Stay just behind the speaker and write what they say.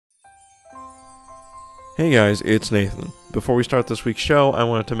Hey guys, it's Nathan. Before we start this week's show, I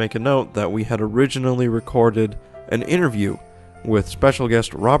wanted to make a note that we had originally recorded an interview with special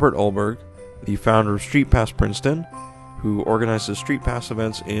guest Robert Ulberg, the founder of Street Pass Princeton, who organizes Street Pass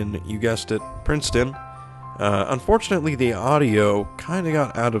events in, you guessed it, Princeton. Unfortunately, the audio kind of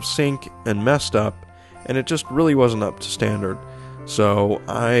got out of sync and messed up, and it just really wasn't up to standard. So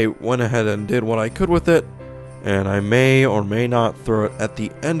I went ahead and did what I could with it, and I may or may not throw it at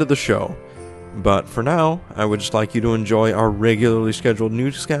the end of the show. But for now, I would just like you to enjoy our regularly scheduled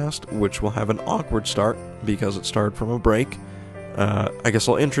newscast, which will have an awkward start because it started from a break. I guess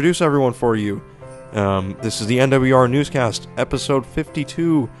I'll introduce everyone for you. This is the NWR Newscast, episode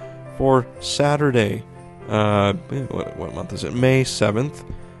 52 for Saturday. What month is it? May 7th.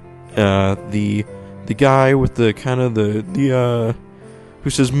 The guy with the kind of the who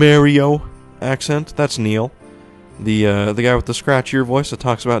says Mario accent, that's Neal. The guy with the scratchier voice that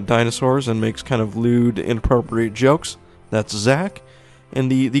talks about dinosaurs and makes kind of lewd, inappropriate jokes, that's Zach. And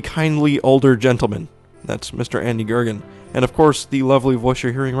the kindly older gentleman, that's Mr. Andy Goergen. And of course, the lovely voice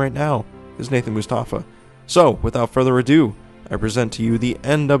you're hearing right now is Nathan Mustafa. So, without further ado, I present to you the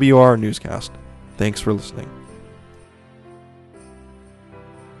NWR Newscast. Thanks for listening.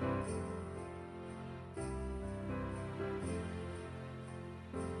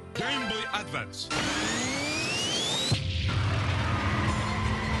 Game Boy Advance.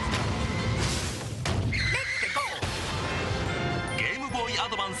 Game Boy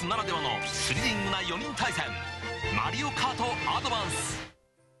Advance ならではのスリリングな4人対戦マリオカートアドバンス。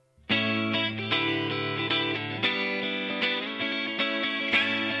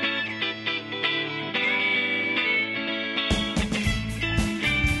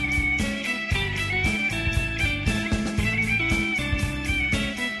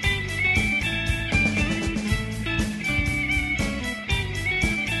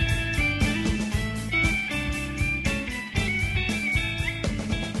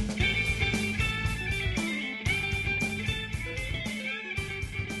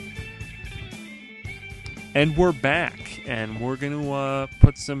And we're back, and we're going to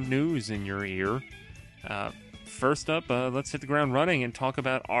put some news in your ear. First up, let's hit the ground running and talk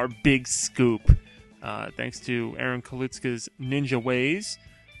about our big scoop. Thanks to Aaron Kalutzka's Ninja Ways,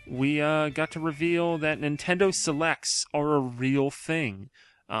 we got to reveal that Nintendo Selects are a real thing.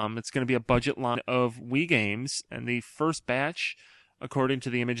 It's going to be a budget line of Wii games, and the first batch, according to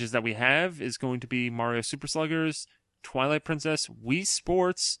the images that we have, is going to be Mario Super Sluggers, Twilight Princess, Wii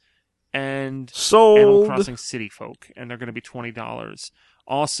Sports, and Sold. Animal Crossing City Folk, and they're going to be $20.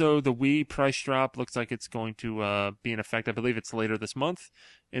 Also, the Wii price drop looks like it's going to be in effect. I believe it's later this month.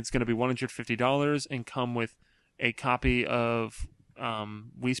 It's going to be $150 and come with a copy of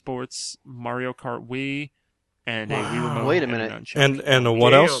Wii Sports, Mario Kart Wii, and a Wii Remote. Wait a minute. And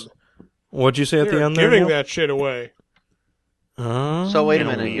what else? What'd you say at the end there, giving Neal? that shit away. So wait a And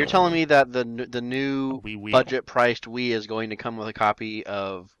a minute. Wii You're U. telling me that the new Wii Wheel. budget-priced Wii is going to come with a copy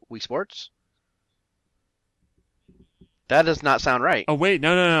of Wii Sports? That does not sound right. Oh, wait,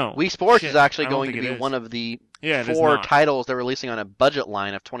 no. Wii Sports Shit, is actually I don't going to think be it is. one of the Yeah, it is 4 not. titles they're releasing on a budget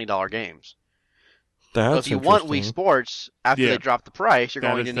line of $20 games. So That's if you want Wii interesting. Sports, after Yeah. they drop the price, you're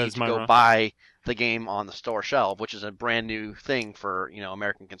That going is- to that need is to my go wrong. buy the game on the store shelf, which is a brand new thing for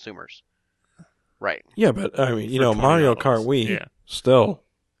American consumers. Right. Yeah, but I mean, For Mario $20. Kart Wii, Yeah. still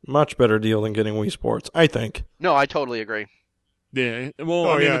much better deal than getting Wii Sports, I think. No, I totally agree. Yeah, well,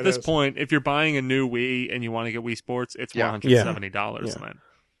 Oh, I mean, yeah, at it this is. point, if you're buying a new Wii and you want to get Wii Sports, it's Yeah. $170 Yeah. then.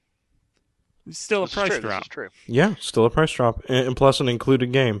 It's still This a is price true. drop. This is true. Yeah, still a price drop, and plus an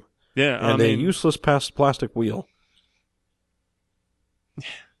included game, Yeah, and a useless plastic wheel.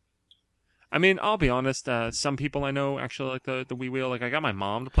 I mean, I'll be honest. Some people I know actually like the Wii Wheel. Like, I got my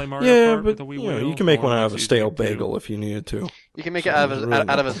mom to play Mario Yeah, Kart but with the Wii Wheel. you can make My one mom out of a likes stale using it, too. bagel if you needed to. You can make it So out it's of, really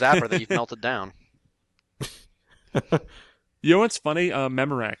out of a zapper that you've melted down. You know what's funny?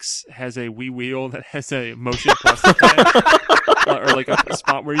 Memorex has a Wii Wheel that has a Motion Plus attached, or like a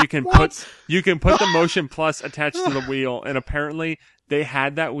spot where you can put the Motion Plus attached to the wheel, and apparently they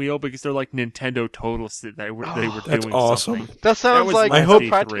had that wheel because they're like Nintendo totals that they were That's doing awesome. something. That sounds was like my a hope-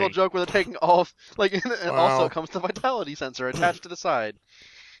 practical D3. joke where they're taking off, like, and also Wow. it comes to vitality sensor attached to the side.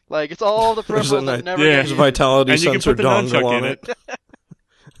 Like, it's all the There's a peripherals that nice- never Yeah. get There's a used. vitality And you can sensor put the dongle nunchuck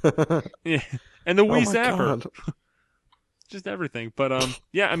on in it. Yeah, and the Oh Wii my Zapper. God. Just everything. But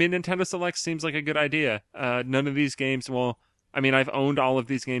yeah, I mean, Nintendo Select seems like a good idea. None of these games, well, I mean, I've owned all of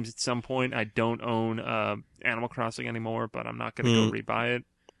these games at some point. I don't own Animal Crossing anymore, but I'm not going to go rebuy it.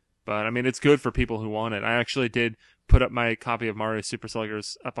 But I mean, it's good for people who want it. I actually did put up my copy of Mario Super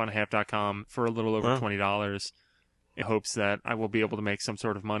Sluggers up on half.com for a little over Wow. $20. in hopes that I will be able to make some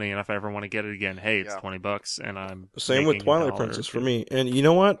sort of money, and if I ever want to get it again, hey, it's Yeah. $20, and I'm Same with making Twilight $1 Princess or for $2. me. And you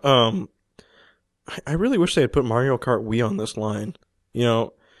know what? I really wish they had put Mario Kart Wii on this line. You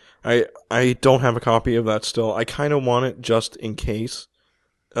know, I don't have a copy of that still. I kind of want it just in case,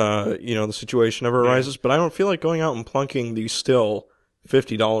 the situation ever Yeah. arises. But I don't feel like going out and plunking the still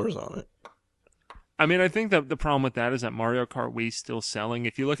 $50 on it. I mean, I think that the problem with that is that Mario Kart Wii's still selling.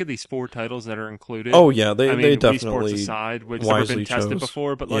 If you look at these 4 titles that are included, Oh yeah, they Wii definitely Sports aside, which never wisely been tested chose.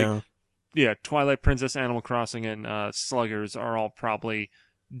 before, but yeah, Twilight Princess, Animal Crossing, and Sluggers are all probably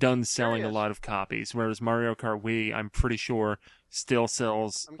done selling a Curious. lot of copies. Whereas Mario Kart Wii, I'm pretty sure, still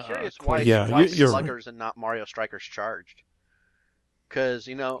sells. I'm curious quite Yeah, why you're right. Sluggers and not Mario Strikers Charged. Because,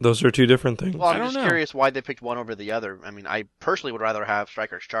 Those are two different things. well, I I'm don't just know. curious why they picked one over the other. I mean, I personally would rather have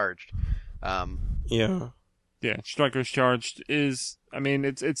Strikers Charged. Yeah. Yeah, Strikers Charged is. I mean,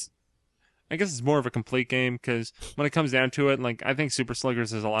 it's. I guess it's more of a complete game because when it comes down to it, like I think Super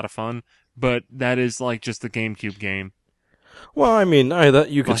Sluggers is a lot of fun, but that is like just the GameCube game. Well, I mean,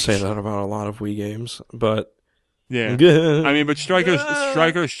 you could Like- say that about a lot of Wii games, but Yeah, I mean, but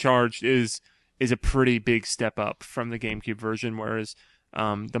Strikers Charged is a pretty big step up from the GameCube version, whereas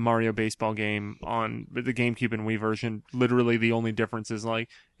the Mario baseball game on the GameCube and Wii version, literally the only difference is like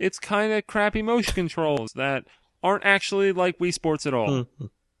it's kind of crappy motion controls that aren't actually like Wii Sports at all.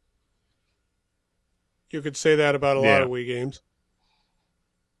 You could say that about a lot Yeah. of Wii games.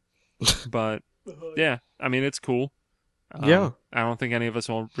 But yeah, I mean, it's cool. Yeah. I don't think any of us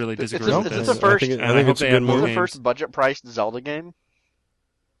will really It's- disagree it's with a- this. it's the first- I think And I hope it's a they good add more This is movie. the games. first budget-priced Zelda game.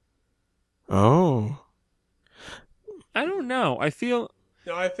 Oh. I don't know. I feel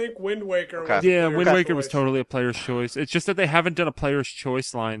No, I think Wind Waker Okay. was yeah, player's Wind Waker was choice. totally a player's choice. It's just that they haven't done a player's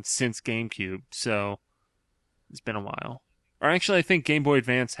choice line since GameCube, so it's been a while. Or actually, I think Game Boy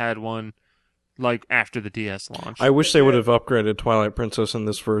Advance had one like after the DS launch. I wish they would have upgraded Twilight Princess in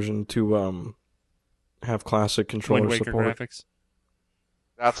this version to have classic controller Wind Waker support. graphics.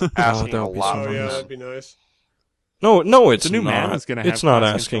 That's asking that a would be lot. so Oh, from yeah, nice. them. that'd be nice. No, it's The new not. Madden's gonna have It's not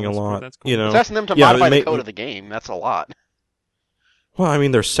classic asking a controller support. lot. That's cool. You know. It's asking them to Yeah, modify the ma- code of the game. That's a lot. Well, I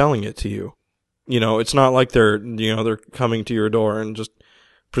mean, they're selling it to you. You know, it's not like they're coming to your door and just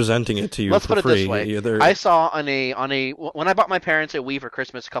presenting it to you Let's for put it free. this way: Yeah, they're- I saw on a when I bought my parents a Wii for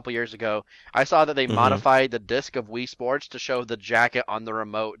Christmas a couple years ago, I saw that they Mhm. modified the disc of Wii Sports to show the jacket on the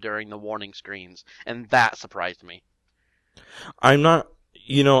remote during the warning screens, and that surprised me. I'm not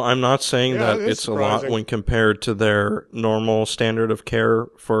saying Yeah, that it is it's a lot surprising. when compared to their normal standard of care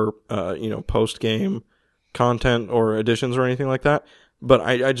for, post-game content or additions or anything like that. But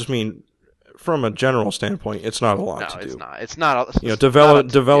I just mean, from a general standpoint, it's not a lot No, to it's do. not. It's not. You know, it's not a-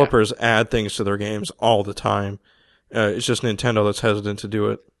 developers add things to their games all the time. It's just Nintendo that's hesitant to do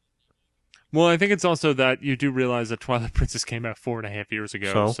it. Well, I think it's also that you do realize that Twilight Princess came out 4.5 years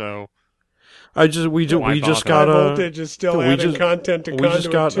ago, so we just Why got High Voltage is still we adding just- content to we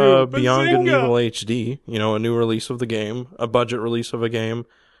just got Conduit 2. Beyond Good and Bazinga! Evil HD, a new release of the game, a budget release of a game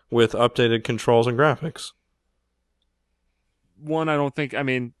with updated controls and graphics. one, I don't think. I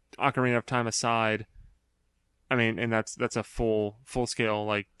mean, Ocarina of Time aside, I mean, and that's a full scale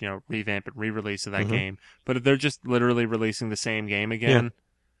revamp and re-release of that Mhm. game. But if they're just literally releasing the same game again,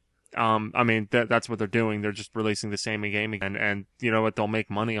 I mean that's what they're doing. They're just releasing the same game again, and you know what? They'll make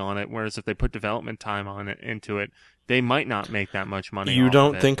money on it. Whereas if they put development time on it into it, they might not make that much money. You off don't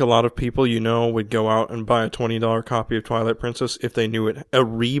of it. think a lot of people would go out and buy a $20 copy of Twilight Princess if they knew it,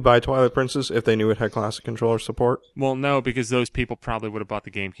 re-buy Twilight Princess if they knew it had classic controller support? Well, no, because those people probably would have bought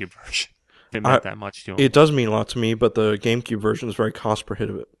the GameCube version. If it meant that much to them. It does mean a lot to me, but the GameCube version is very cost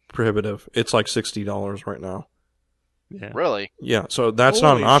prohibitive. It's like $60 right now. Yeah. Really? Yeah, so that's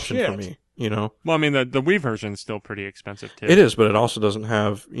not an Holy option for shit. me, you know? Well, I mean, the Wii version is still pretty expensive too. It is, but it also doesn't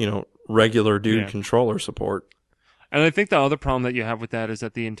have, regular dude Yeah. controller support. And I think the other problem that you have with that is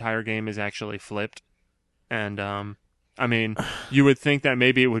that the entire game is actually flipped. And, I mean, you would think that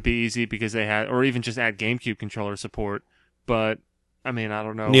maybe it would be easy because they had, or even just add GameCube controller support. But, I mean, I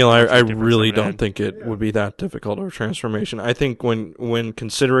don't know. Neil, how much I difference it really would don't add. think it would be that difficult of a transformation. I think when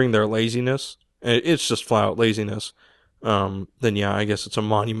considering their laziness, it's just flat out laziness, then yeah, I guess it's a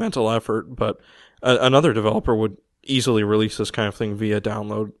monumental effort, but another developer would easily release this kind of thing via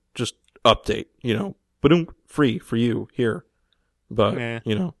download, just update, boom, free for you here. But,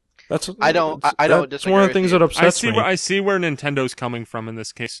 Yeah. that's I don't that's one of disagree the with things you. that upsets me. I see where Nintendo's coming from in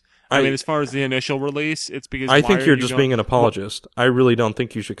this case. I mean, as far as the initial release, it's because I why think are you're you just going- being an apologist. I really don't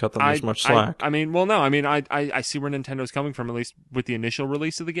think you should cut them this much slack. I mean, well, no. I mean, I see where Nintendo's coming from, at least with the initial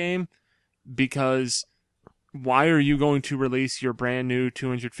release of the game, because why are you going to release your brand new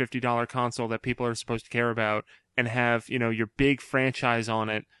 $250 console that people are supposed to care about and have, your big franchise on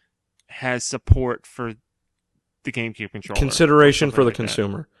it has support for the GameCube controller. Consideration for the like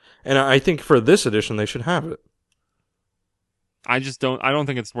consumer. And I think for this edition, they should have it. I don't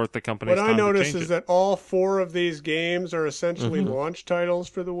think it's worth the company's time What I to notice change is it. that all 4 of these games are essentially launch titles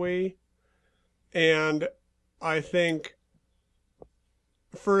for the Wii. And I think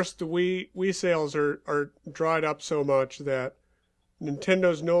first the Wii sales are dried up so much that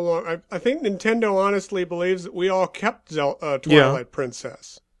Nintendo's no longer... I think Nintendo honestly believes that we all kept Twilight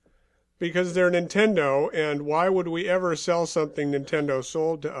Princess. Because they're Nintendo, and why would we ever sell something Nintendo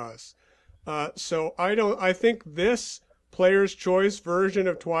sold to us? So I think this Player's Choice version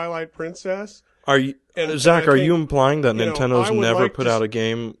of Twilight Princess... Zach, are you implying that Nintendo's I would never like put to out a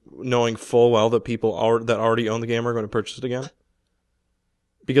game knowing full well that people that already own the game are going to purchase it again?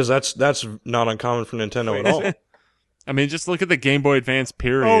 Because that's not uncommon for Nintendo at all. I mean, just look at the Game Boy Advance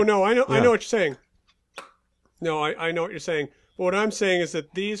period. Oh, no, I know what you're saying. No, I know what you're saying. But what I'm saying is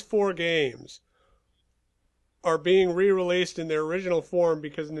that these 4 games are being re-released in their original form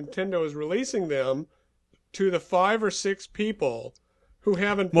because Nintendo is releasing them to the 5 or 6 people who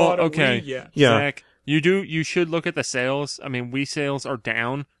haven't bought a Wii yet. Yeah. Zach, you should look at the sales. I mean, Wii sales are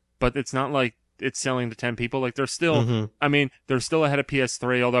down, but it's not like it's selling to 10 people. Like, they're still, I mean, they're still ahead of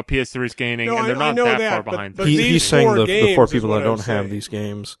PS3, although PS3 is gaining, and they're not that far behind. But he's saying the 4 people that don't have saying. these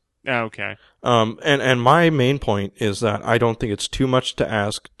games. Oh, okay. And my main point is that I don't think it's too much to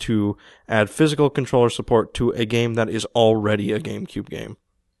ask to add physical controller support to a game that is already a GameCube game.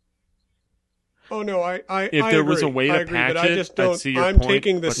 Oh no, I if there was a way to patch but I just it, don't. I'd see your I'm point,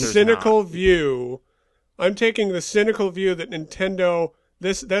 taking the but there's cynical not. view. I'm taking the cynical view that Nintendo.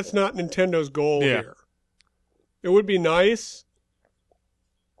 That's not Nintendo's goal here. It would be nice,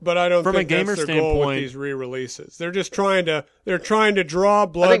 but I don't From a think gamer that's their goal with standpoint- these re-releases. They're just trying to draw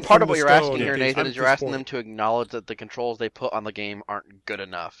blood. I think part from of what the you're stone asking here, at Nathan, this is you're asking point. them to acknowledge that the controls they put on the game aren't good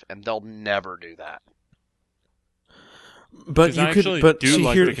enough, and they'll never do that. But 'Cause you I could, actually but do see,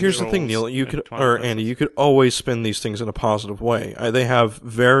 like here's the the thing, Neil. controls You in could, Twilight or Princess. Andy, you could always spin these things in a positive way. They have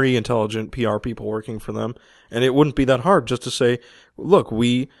very intelligent PR people working for them, and it wouldn't be that hard just to say, "Look,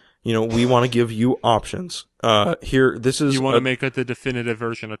 we want to give you options. This is You want to make it the definitive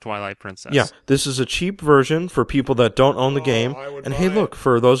version of Twilight Princess. Yeah, this is a cheap version for people that don't own the game. I would And buy hey, it. look,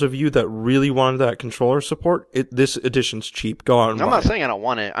 for those of you that really wanted that controller support, this edition's cheap. Go out and I'm buy not it. saying I don't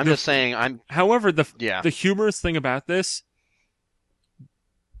want it. I'm just saying However, the Yeah. humorous thing about this,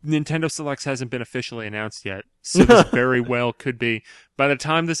 Nintendo Selects hasn't been officially announced yet, so this very well could be. By the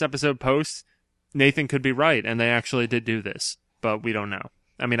time this episode posts, Nathan could be right, and they actually did do this, but we don't know.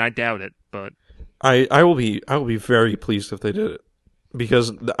 I mean, I doubt it, but I will be very pleased if they did it,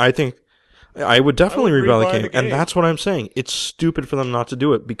 because I think I would definitely would rebuy the rebuy game, the game. and that's what I'm saying. It's stupid for them not to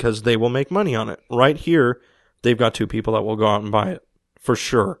do it because they will make money on it. Right here, they've got 2 people that will go out and buy it for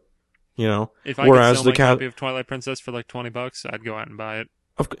sure. if I Whereas could sell the my copy of Twilight Princess for like $20, I'd go out and buy it.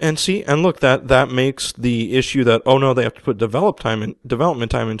 And look, that makes the issue that they have to put development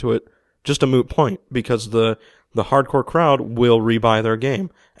time into it just a moot point, because the hardcore crowd will rebuy their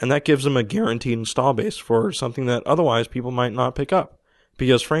game, and that gives them a guaranteed install base for something that otherwise people might not pick up.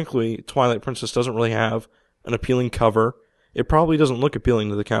 Because frankly, Twilight Princess doesn't really have an appealing cover. It probably doesn't look appealing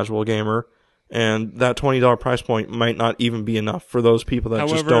to the casual gamer, and that $20 price point might not even be enough for those people that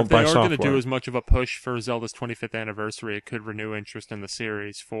just However, don't if they buy are software. going to do as much of a push for Zelda's 25th anniversary, it could renew interest in the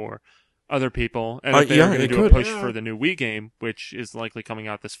series for other people. And if they are going to do a could. push Yeah. for the new Wii game, which is likely coming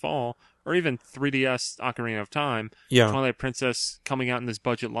out this fall, or even 3DS Ocarina of Time, Yeah. Twilight Princess coming out in this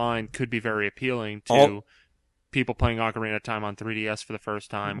budget line could be very appealing to All- people playing Ocarina of Time on 3DS for the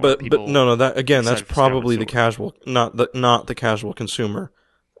first time. or But people no, that's excited for probably Skyward the Sword. casual, not the casual consumer.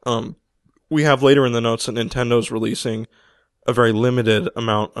 We have later in the notes that Nintendo's releasing a very limited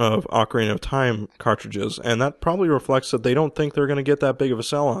amount of Ocarina of Time cartridges, and that probably reflects that they don't think they're going to get that big of a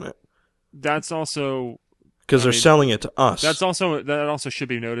sell on it That's also because they're selling it to us. that also should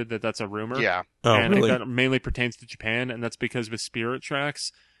be noted that that's a rumor. Yeah. Oh, and really? that mainly pertains to Japan, and that's because with Spirit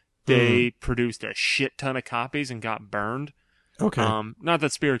Tracks, they produced a shit ton of copies and got burned. Okay. Not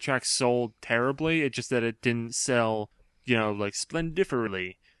that Spirit Tracks sold terribly, it's just that it didn't sell, like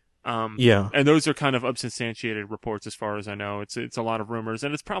splendiferously. Yeah. And those are kind of unsubstantiated reports as far as I know. It's a lot of rumors,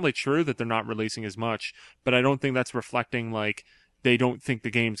 and it's probably true that they're not releasing as much, but I don't think that's reflecting like they don't think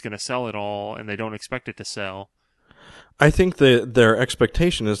the game's going to sell at all and they don't expect it to sell. I think that their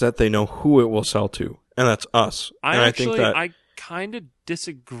expectation is that they know who it will sell to, and that's us. I think that kind of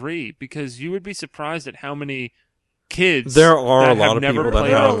disagree, because you would be surprised at how many kids There are that a lot have of never people that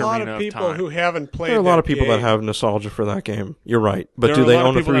played There are a have- lot Ocarina of people Time. who haven't played. There are a lot of that people that game. have nostalgia for that game. You're right, but There do are they a lot own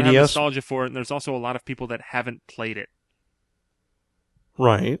of a people that have 3DS? nostalgia for it, and there's also a lot of people that haven't played it.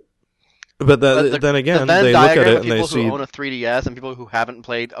 Right. But then again, the Venn they look at diagram it of and they people see. who own a 3DS and people who haven't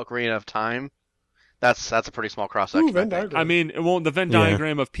played Ocarina of Time. That's a pretty small cross section. Ooh, Venn I think. diagram. I mean, well, the Venn Yeah.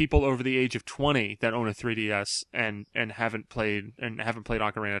 diagram of people over the age of 20 that own a 3DS and haven't played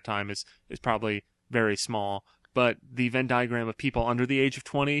Ocarina of Time is probably very small. But the Venn diagram of people under the age of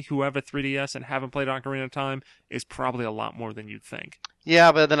 20 who have a 3DS and haven't played Ocarina of Time is probably a lot more than you'd think.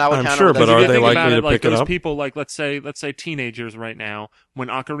 Yeah, but then I would I'm counter sure, with but that. are If you they think likely about to it, like pick it those up? people, like let's say teenagers right now, when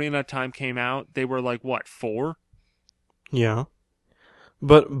Ocarina of Time came out, they were like what, 4? Yeah.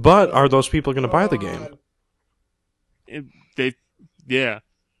 But are those people going to buy the game? Yeah.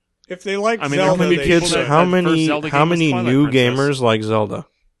 If they like I mean, Zelda, How many they kids? should. How that first many? Zelda How game was many Twilight new Princess. gamers like Zelda?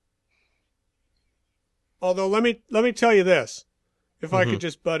 Although let me tell you this, if I Mhm. could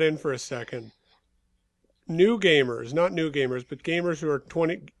just butt in for a second. New gamers, not new gamers, but gamers who are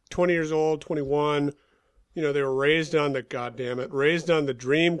 20 years old, 21, they were raised on the raised on the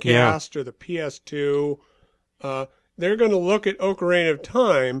Dreamcast or the PS2. They're going to look at Ocarina of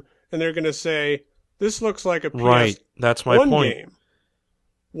Time and they're going to say, "This looks like a PS1 Right. That's my point. game.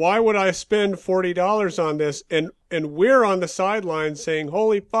 Why would I spend $40 on this?" And we're on the sidelines saying,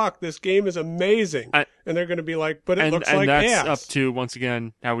 "Holy fuck, this game is amazing." And they're going to be like, "But it looks like that's ass." up to, once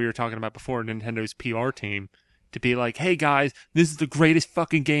again, how we were talking about before, Nintendo's PR team to be like, "Hey guys, this is the greatest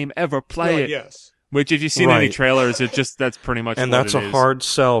fucking game ever. Play Well, it." yes. Which, if you've seen any Right. trailers, that's pretty much And what that's it a is. hard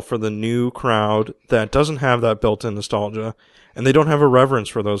sell for the new crowd that doesn't have that built-in nostalgia, and they don't have a reverence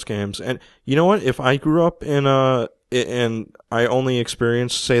for those games. And you know what? If I grew up and I only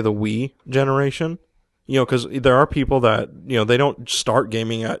experienced, say, the Wii generation, because there are people that they don't start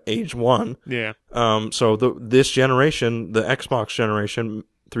gaming at age 1. Yeah. So this generation, the Xbox generation,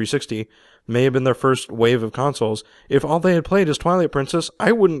 360, may have been their first wave of consoles. If all they had played is Twilight Princess,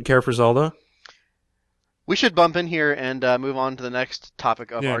 I wouldn't care for Zelda. We should bump in here and move on to the next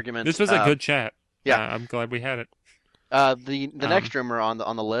topic of Yeah. argument. This was a good chat. yeah. I'm glad we had it. The next rumor on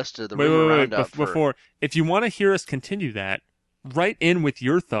the list, the Wait, rumor wait, roundup. before, if you want to hear us continue that, write in with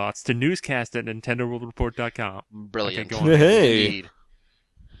your thoughts to newscast@nintendoworldreport.com. Brilliant. Okay, go on. Hey. Indeed.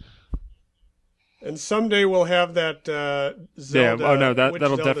 And someday we'll have that Zelda. Yeah, oh no, which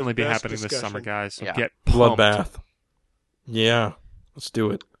that'll Zelda's definitely be best happening this discussion. summer, guys. So Yeah. get pumped. Bloodbath. Yeah, let's do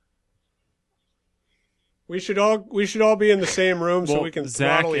it. We should all be in the same room so Well, we can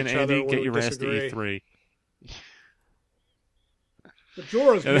Zach throttle and each other Andy, when get we your ass to disagree. E3.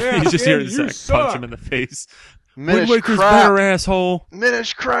 Majora's And Mask, you just hear Andy, you Zach suck. punch him in the face. Wind Minish Waker's crap. better, asshole.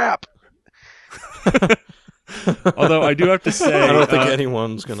 Minish crap. Although I do have to say, I don't think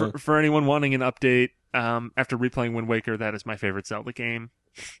anyone's gonna. for anyone wanting an update, after replaying Wind Waker, that is my favorite Zelda game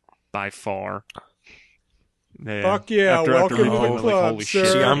by far. Yeah. Fuck yeah, welcome to the replaying, club, holy sir.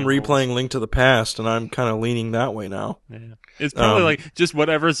 shit. See, I'm replaying Link to the Past, and I'm kind of leaning that way now. Yeah. It's probably Um, like just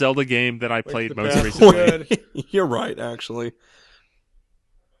whatever Zelda game that I Like played the most best recently. good. You're right, actually.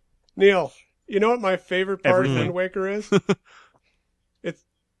 Neil, you know what my favorite part Everything. of Wind Waker is? It's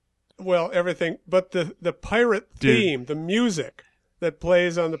everything, but the pirate Dude. theme, the music that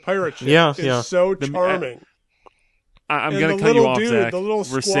plays on the pirate ship Yeah, is yeah. so The- charming. I'm And going the to cut you little off, dude, Zach. the little We're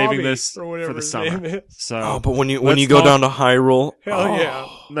squabby, saving this or whatever for the his summer. name is. So Oh, but when you let's go talk- down to Hyrule, Hell oh. yeah.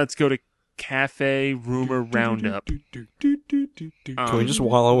 let's go to Cafe Rumor Roundup. Can we just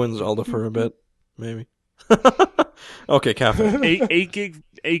wallow in Zelda for a bit, maybe? Okay, Cafe.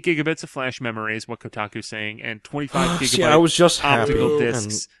 8 gigabits of flash memory is what Kotaku's saying, and 25 gigabyte See, I was just happy. optical Happy.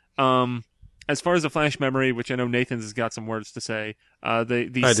 discs. As far as the flash memory, which I know Nathan's has got some words to say, the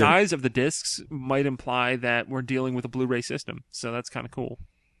I do. size of the discs might imply that we're dealing with a Blu-ray system, so that's kind of cool.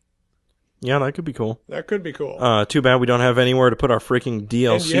 Yeah, that could be cool. That could be cool. Too bad we don't have anywhere to put our freaking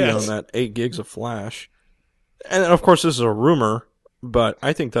DLC And yes. on that 8 gigs of flash. And of course, this is a rumor, but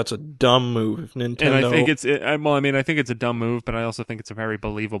I think that's a dumb move. Nintendo. And I think I think it's a dumb move, but I also think it's a very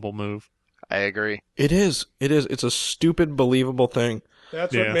believable move. I agree. It is. It's a stupid, believable thing.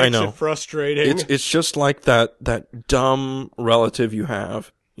 That's yeah. what I makes know. it frustrating. It's just like that dumb relative you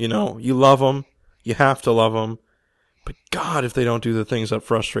have. You love them, you have to love them, but God, if they don't do the things that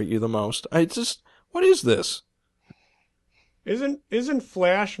frustrate you the most, what is this? Isn't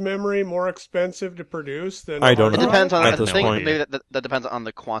flash memory more expensive to produce than I don't It know. depends on. At I this think point. maybe that depends on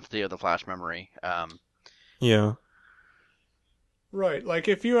the quantity of the flash memory. Yeah, Right, like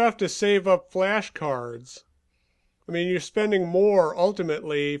if you have to save up flash cards, I mean, you're spending more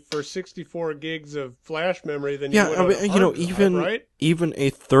ultimately for 64 gigs of flash memory than you would on a hard drive, right? Even a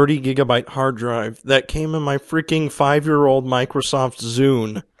 30 gigabyte hard drive that came in my freaking 5-year-old Microsoft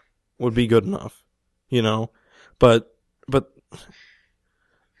Zune would be good enough, But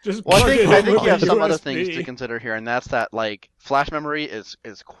just Well, plug it I in think with you have a some other USB. things to consider here, and that's that like flash memory is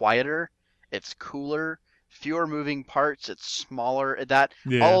quieter, it's cooler, fewer moving parts, it's smaller. That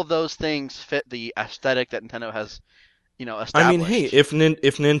all of those things fit the aesthetic that Nintendo has, established. I mean, hey, if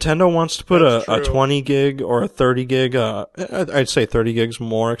Nintendo wants to put That's a true. 20 gig or a 30 gig, I'd say 30 gigs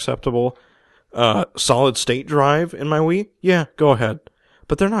more acceptable, solid state drive in my Wii, yeah, go ahead.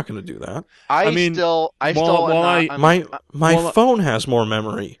 But they're not going to do that. My phone has more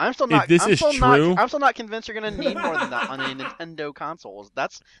memory. I'm still not. If this I'm is still true- not. I'm still not convinced you're going to need more than that on a Nintendo consoles.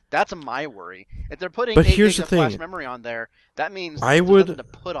 That's my worry. If they're putting But 8 here's gigs the of flash thing. memory on there, that means I there's would- nothing to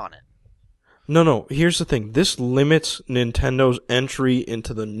put on it. No, here's the thing. This limits Nintendo's entry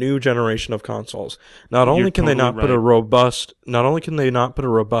into the new generation of consoles. Not only can they not put a robust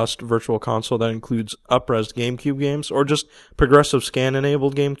virtual console that includes up-res GameCube games or just progressive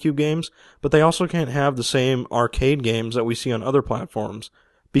scan-enabled GameCube games, but they also can't have the same arcade games that we see on other platforms.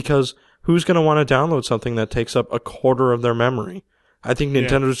 Because who's going to want to download something that takes up a quarter of their memory? I think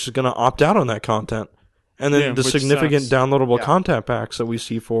Nintendo's just going to opt out on that content. And then the significant downloadable content packs that we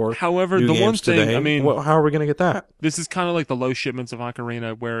see for new games today, how are we going to get that? This is kind of like the low shipments of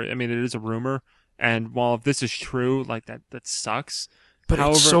Ocarina, where, it is a rumor, and while if this is true, like that sucks. But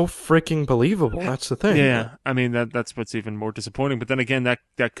it's so freaking believable, that's the thing. Yeah, that's what's even more disappointing. But then again, that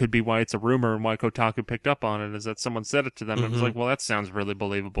could be why it's a rumor and why Kotaku picked up on it, is that someone said it to them, and it was like, well, that sounds really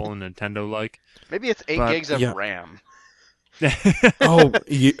believable and Nintendo-like. Maybe it's 8 gigs of RAM.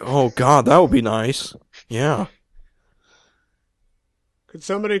 Oh God, that would be nice. Yeah. Could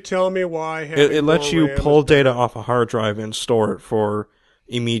somebody tell me why it lets you pull data off a hard drive and store it for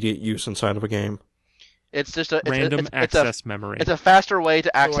immediate use inside of a game. It's just a random access memory. It's a faster way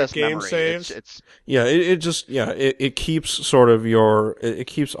to access game memory. saves? It keeps sort of it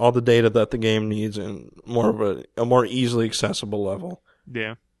keeps all the data that the game needs in more of a more easily accessible level.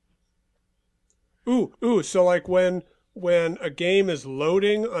 Yeah. Ooh, so like when a game is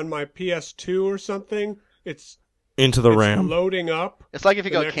loading on my PS2 or something, it's into the RAM. Loading up. It's like if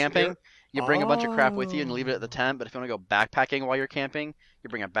you go camping, you bring a bunch of crap with you and leave it at the tent, but if you want to go backpacking while you're camping, you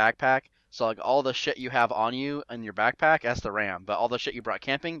bring a backpack. So like all the shit you have on you in your backpack, that's the RAM, but all the shit you brought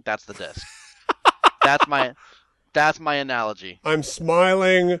camping, that's the disc. That's my analogy. I'm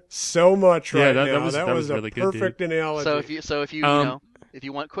smiling so much right now. That was a really perfect good, analogy. So if you if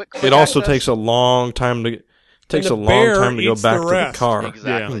you want quick it also access, takes a long time to go back to the car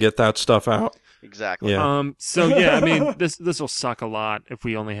and get that stuff out. Exactly. Yeah. So yeah, this will suck a lot if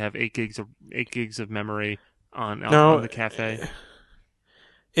we only have 8 gigs of memory on the cafe.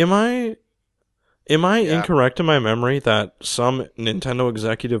 Am I incorrect in my memory that some Nintendo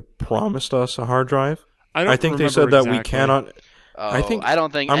executive promised us a hard drive? I think they said that we cannot. I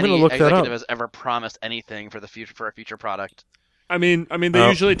don't think any executive has ever promised anything for a future product. They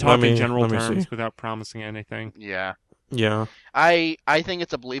usually talk in general terms without promising anything. Yeah. Yeah. I think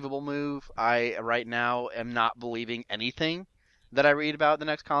it's a believable move. I right now am not believing anything that I read about the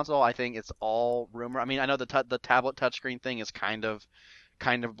next console. I think it's all rumor. I know the tablet touchscreen thing is kind of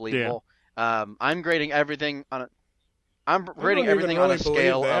believable. Yeah. I'm grading everything on a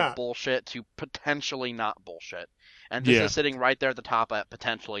scale of bullshit to potentially not bullshit. And this is sitting right there at the top at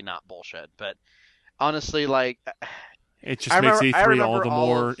potentially not bullshit. But honestly, like, it just makes E3 all the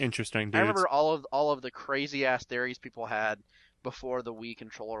more interesting, dudes. I remember all of the crazy ass theories people had before the Wii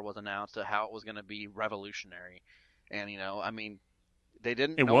controller was announced to how it was going to be revolutionary. And they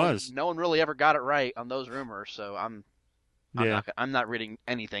didn't. No one really ever got it right on those rumors. So I'm not reading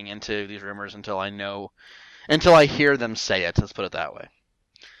anything into these rumors until I hear them say it. Let's put it that way.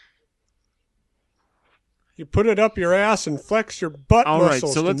 You put it up your ass and flex your butt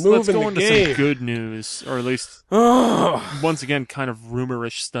muscles to move in the game. Let's go into some good news, or at least once again, kind of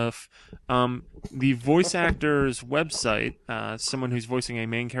rumorish stuff. The voice actor's website, someone who's voicing a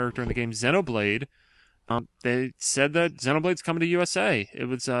main character in the game Xenoblade, they said that Xenoblade's coming to USA. I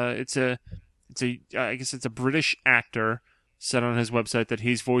guess it's a British actor. Said on his website that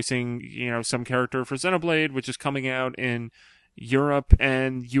he's voicing, some character for Xenoblade, which is coming out in Europe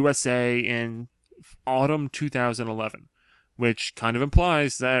and USA in autumn 2011, which kind of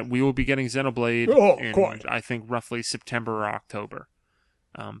implies that we will be getting Xenoblade in, I think, roughly September or October.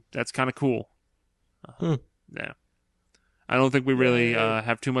 That's kind of cool. Yeah. I don't think we really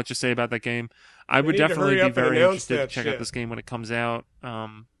have too much to say about that game. I would definitely be very interested to check out this game when it comes out.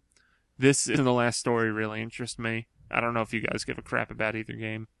 This and the last story really interests me. I don't know if you guys give a crap about either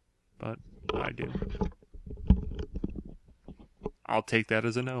game, but I do. I'll take that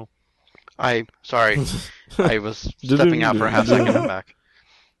as a no. Sorry. I was stepping out for a half second. I'm back.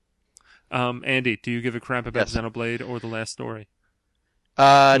 Andy, do you give a crap about Xenoblade or The Last Story?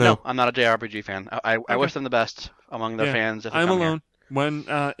 No, I'm not a JRPG fan. I wish them the best among the fans. If I'm alone.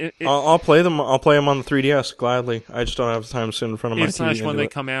 Here. I'll play them. I'll play them on the 3DS gladly. I just don't have time to sit in front of my TV. When they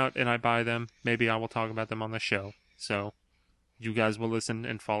come out and I buy them, maybe I will talk about them on the show. So you guys will listen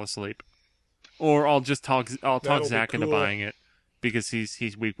and fall asleep, or I'll just talk. I'll talk Zach into buying it because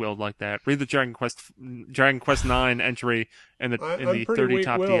he's weak-willed like that. Read the Dragon Quest 9 entry in the 30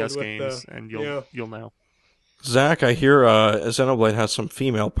 top DS games, and you'll know. Zach, I hear Xenoblade has some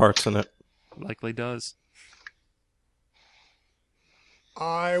female parts in it. Likely does.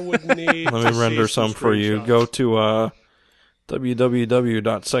 I would need. Let me render some for you. Go to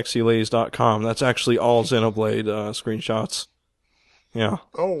www.sexyladies.com. That's actually all Xenoblade screenshots. Yeah.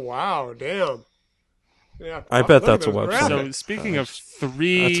 Oh wow! Damn. Yeah. I bet that's a website. So speaking of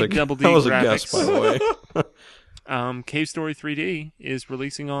 3 double D that was graphics, a guess, by the way. Cave Story 3D is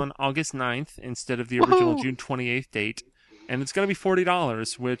releasing on August 9th instead of the original June 28th date, and it's going to be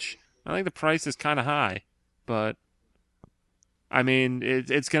 $40, which I think the price is kind of high, but I mean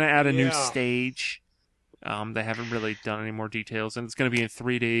it's going to add a new stage. They haven't really done any more details, and it's going to be in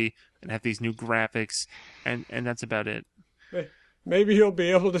 3D and have these new graphics, and that's about it. Maybe he'll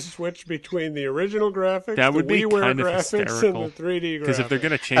be able to switch between the original graphics, that would be WiiWare kind of graphics, hysterical. and the 3D graphics. Because if they're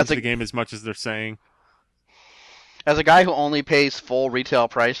going to change the game as much as they're saying. As a guy who only pays full retail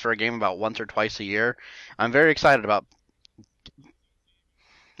price for a game about once or twice a year, I'm very excited about.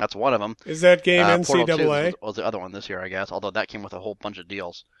 That's one of them. Is that game NCAA? Portal 2 was the other one this year, I guess. Although that came with a whole bunch of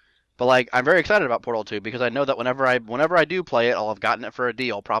deals. But I'm very excited about Portal 2 because I know that whenever I do play it, I'll have gotten it for a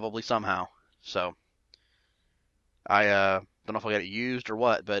deal, probably somehow. So, I don't know if I'll get it used or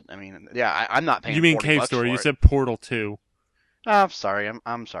what, but I mean, yeah, I'm not paying. You mean $40 Cave Story? You it. said Portal 2. I'm sorry.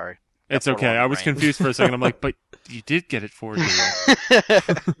 I'm sorry. It's okay. I was confused for a second. I'm like, but you did get it for a deal.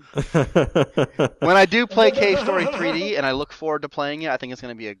 When I do play Cave Story 3D and I look forward to playing it, I think it's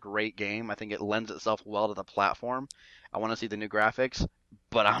going to be a great game. I think it lends itself well to the platform. I want to see the new graphics,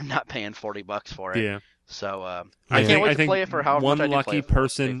 but I'm not paying $40 for it. Yeah. So I can't wait to play it for however much I do play it. One lucky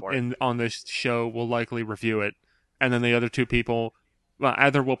person on this show will likely review it, and then the other two people, well,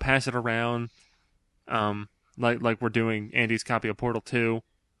 either we'll pass it around, like we're doing Andy's copy of Portal 2,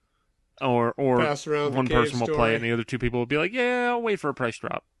 or one person will play it, and the other two people will be like, "Yeah, I'll wait for a price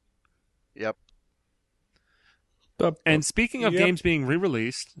drop." Yep. And speaking of games being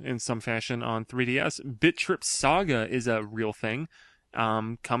re-released in some fashion on 3DS, Bit Trip Saga is a real thing.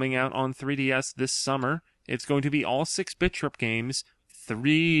 Coming out on 3DS this summer. It's going to be all 6 Bit Trip games,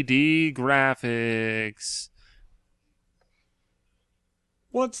 3D graphics.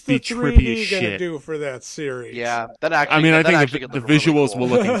 What's the 3D going to do for that series? Yeah, that actually. I mean, I think the visuals will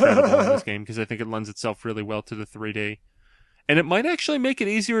look incredible in this game because I think it lends itself really well to the 3D. And it might actually make it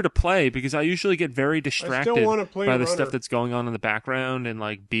easier to play because I usually get very distracted by the stuff that's going on in the background and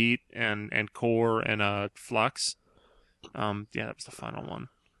like Beat and Core and Flux. Yeah, that was the final one.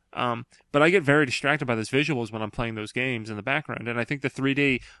 But I get very distracted by those visuals when I'm playing those games in the background, and I think the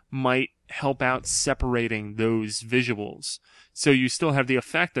 3D might help out separating those visuals. So you still have the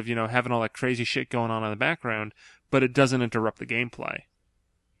effect of, having all that crazy shit going on in the background, but it doesn't interrupt the gameplay.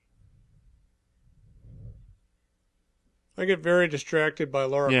 I get very distracted by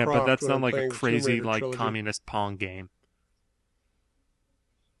Lara Croft. Yeah, but that's not like a crazy, communist Pong game.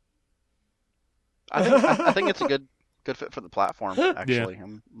 I think it's a good fit for the platform, actually. Yeah.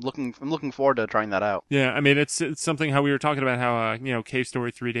 I'm looking forward to trying that out. Yeah, I mean, it's something how we were talking about how, Cave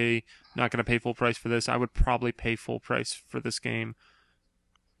Story 3D, not going to pay full price for this. I would probably pay full price for this game.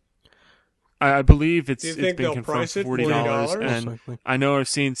 I believe it's been confirmed $40, and I know I've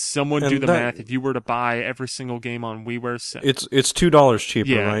seen someone do the math. If you were to buy every single game on WiiWare, it's $2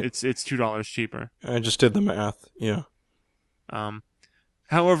 cheaper, right? Yeah, it's $2 cheaper. I just did the math, yeah.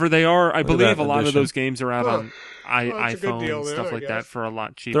 However, they are, I believe a lot of those games are out on iPhone and stuff like that for a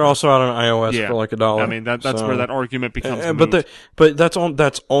lot cheaper. They're also out on iOS for like $1. I mean, that's where that argument becomes but that's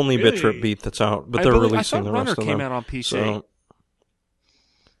only really? Bit Trip Beat that's out, but they're releasing the rest of them. Runner came out on PC. So,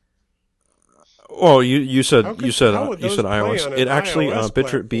 well, you said iOS. It actually Bit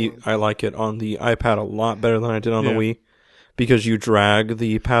Trip Beat, I like it on the iPad a lot better than I did on the Wii because you drag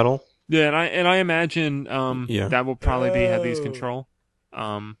the paddle. Yeah, and I imagine that will probably be Heavy's control.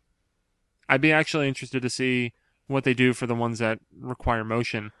 I'd be actually interested to see what they do for the ones that require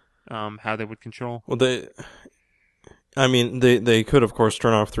motion, how they would control. Well, they could of course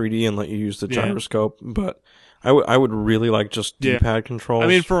turn off 3D and let you use the gyroscope, but I would really like just D-pad controls. I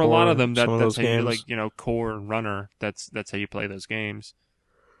mean, for a lot of them, that's how you, like, Core and Runner, that's how you play those games.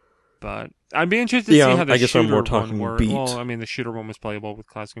 But I'd be interested to see how the shooter one works. Well, I mean, the shooter one was playable with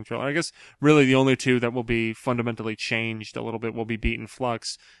classic controller. I guess really the only two that will be fundamentally changed a little bit will be Beat and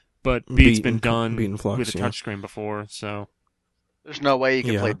Flux. But Beat's been done with a touchscreen before, so there's no way you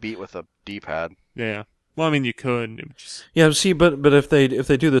can play Beat with a D-pad. Yeah. Well, I mean, you could. Yeah, see, but if they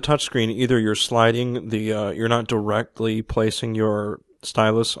do the touchscreen, either you're sliding you're not directly placing your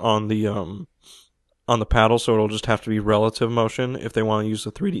stylus on the paddle, so it'll just have to be relative motion if they want to use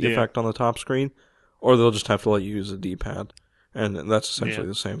the 3D effect on the top screen, or they'll just have to let you use a D-pad, and that's essentially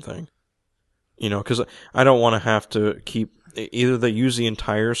the same thing. Because I don't want to have to keep either they use the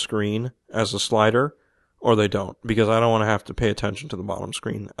entire screen as a slider, or they don't, because I don't want to have to pay attention to the bottom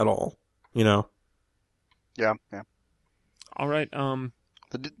screen at all. Yeah. All right.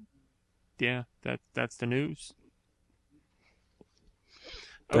 That's the news.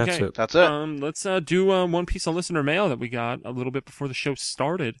 Okay. That's it. Let's do one piece of listener mail that we got a little bit before the show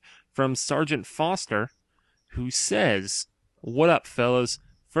started from Sergeant Foster, who says, "What up, fellas?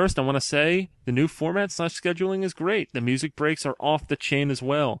 First, I want to say the new format/scheduling is great. The music breaks are off the chain as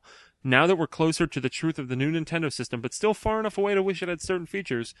well. Now that we're closer to the truth of the new Nintendo system, but still far enough away to wish it had certain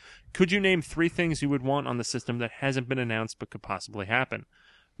features, could you name 3 things you would want on the system that hasn't been announced but could possibly happen?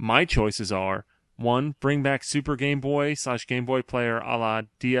 My choices are: 1. Bring back Super Game Boy/Game Boy Player a la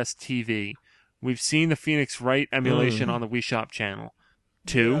DS-TV. We've seen the Phoenix Wright emulation on the Wii Shop channel.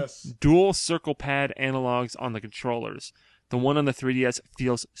 2. Dual circle pad analogs on the controllers. The one on the 3DS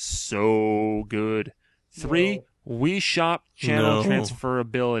feels so good. 3. Wii Shop channel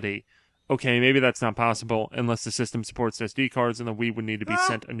transferability. Okay, maybe that's not possible unless the system supports SD cards and the Wii would need to be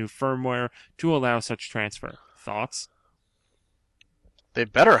sent a new firmware to allow such transfer. Thoughts? They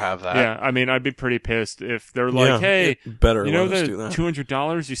better have that. Yeah, I mean, I'd be pretty pissed if they're like, hey, the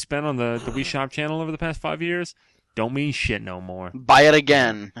 $200 you spent on the Wii Shop channel over the past 5 years don't mean shit no more. Buy it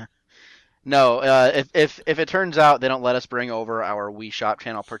again. No, if it turns out they don't let us bring over our Wii Shop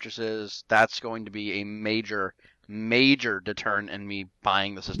channel purchases, that's going to be a major deterrent in me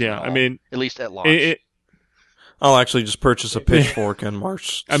buying the system. Yeah, I mean, at least at launch. I'll actually just purchase a pitchfork and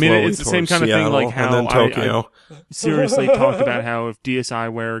march. I mean, it's the same kind of thing like how and then Tokyo. I seriously talked about how if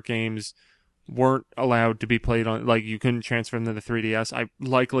DSiWare games weren't allowed to be played on, like you couldn't transfer them to the 3DS, I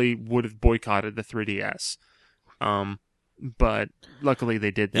likely would have boycotted the 3DS. But luckily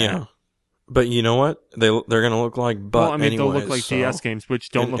they did that. Yeah. But you know what? They're going to look like butt Well, I mean, anyways, they'll look like DS games,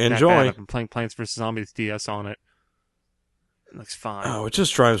 which don't look that bad. I've been playing Plants vs. Zombies DS on it. It looks fine. Oh, it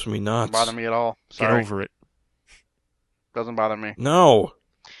just drives me nuts. Doesn't bother me at all. Sorry. Get over it. Doesn't bother me. No.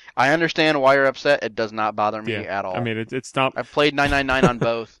 I understand why you're upset. It does not bother me at all. I mean, it's not... I've played 999 on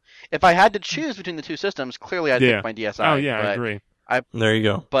both. If I had to choose between the two systems, clearly I'd pick my DSi. Oh, yeah, I agree. There you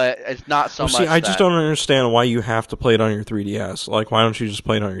go. But it's not so much. See, I just don't understand why you have to play it on your 3DS. Like, why don't you just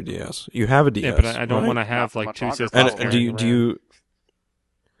play it on your DS? You have a DS. Yeah, but I don't want to have like two systems. And do you?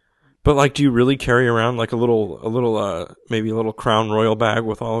 But like, do you really carry around like maybe a little Crown Royal bag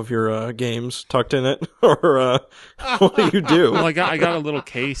with all of your games tucked in it, or what do you do? Well, I got a little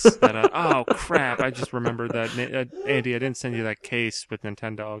case that. Oh crap! I just remembered that Andy. I didn't send you that case with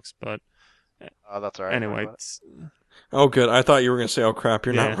Nintendogs, but. Oh, that's all right. Anyway. Oh, good. I thought you were going to say, oh, crap,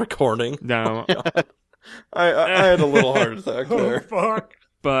 you're not recording. No. I had a little heart attack there. Oh, fuck.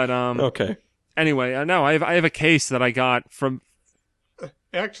 But, okay. Anyway, no, I have a case that I got from...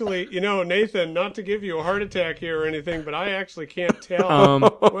 Actually, Nathan, not to give you a heart attack here or anything, but I actually can't tell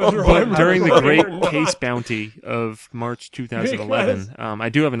whether I'm during the great or case bounty of March 2011, I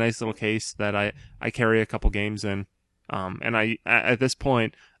do have a nice little case that I carry a couple games in. And at this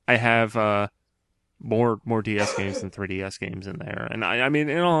point, I have... More DS games than 3DS games in there. And I mean,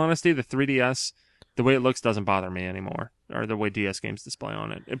 in all honesty, the 3DS, the way it looks doesn't bother me anymore. Or the way DS games display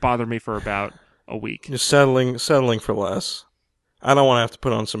on it. It bothered me for about a week. Just settling for less. I don't want to have to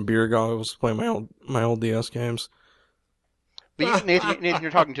put on some beer goggles to play my old DS games. But Nathan, you're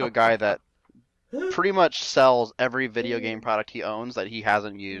talking to a guy that pretty much sells every video game product he owns that he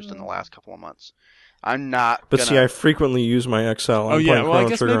hasn't used in the last couple of months. I'm not. But see, I frequently use my XL. Oh yeah, well I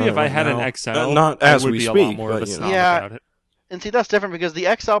guess maybe if I had an XL, not as we speak, a lot more of a snob about it. And see, that's different because the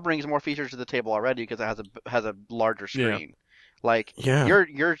XL brings more features to the table already because it has a larger screen. Yeah. Like you're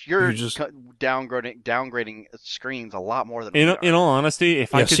just downgrading screens a lot more than in all honesty,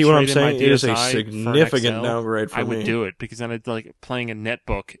 if I could see what I'm trade saying, in my it is DSi a significant for an XL, downgrade for me. I would do it because then it's like playing a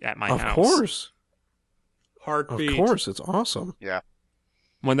netbook at my house. Of course. Heartbeat. Of course, it's awesome. Yeah.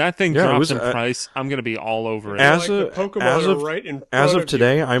 When that thing drops in price, I'm going to be all over it. As of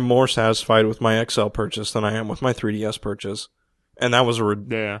today, I'm more satisfied with my XL purchase than I am with my 3DS purchase, and that was a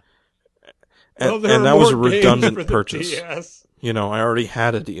redundant purchase. DS. You know, I already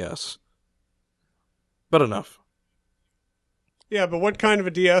had a DS, but enough. Yeah, but what kind of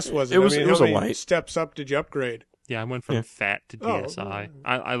a DS was it? It was how a many light. steps up did you upgrade? Yeah, I went from fat to DSi.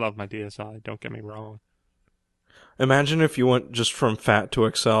 I love my DSi. Don't get me wrong. Imagine if you went just from fat to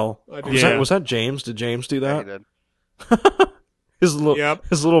XL. Was that James? Did James do that? Yeah, he did.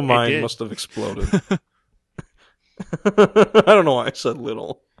 His little mind must have exploded. I don't know why I said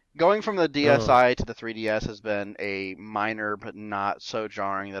little. Going from the DSi to the 3DS has been a minor but not so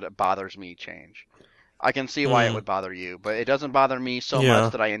jarring that it bothers me change. I can see why it would bother you, but it doesn't bother me so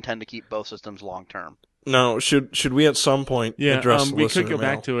much that I intend to keep both systems long term. No, should we at some point address we could go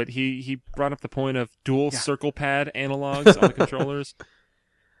back to it. He brought up the point of dual circle pad analogs on the controllers.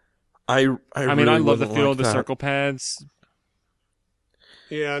 I love the feel of the circle pads.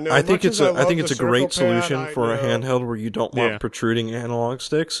 Yeah, no. I think it's a great solution for a handheld where you don't want protruding analog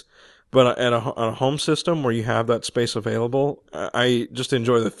sticks. But at a home system where you have that space available, I just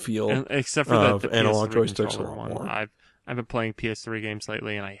enjoy the feel except for of the analog PS3 joysticks a lot one. more. I've been playing PS3 games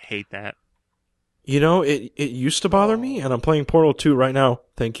lately, and I hate that. You know, it used to bother me, and I'm playing Portal 2 right now.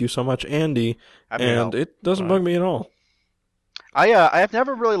 Thank you so much, Andy. It doesn't bug me at all. I've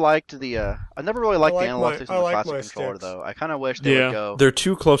never really liked the analog sticks on the classic controller though. I kind of wish they would go. They're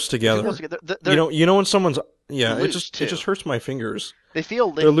too close together. You know when someone's it just hurts my fingers. They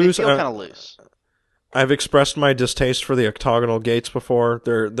feel kind of loose. I've expressed my distaste for the octagonal gates before.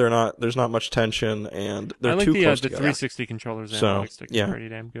 They're not. There's not much tension, and they're too close together. The 360 controllers analog sticks are pretty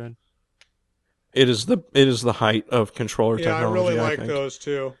damn good. It is the height of controller technology. I really like those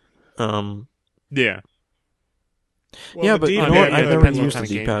too. Yeah. Well, but you know what? I've never used the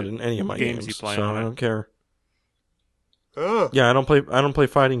D-pad in any of my games, so I don't care. Yeah, I don't play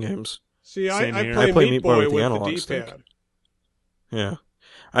fighting games. See, I play Meat Boy with the analog stick. D-pad. Yeah,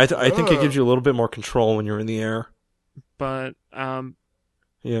 I think it gives you a little bit more control when you're in the air. But yeah.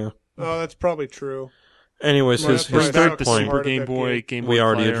 Oh, that's probably true. Anyways, his third the point, Super Game Boy we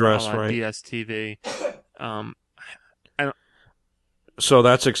already Player, addressed, right? DSTV. So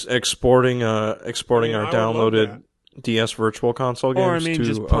that's exporting our downloaded DS Virtual Console games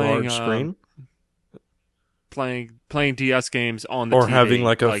to a large screen. Playing DS games on the or TV, having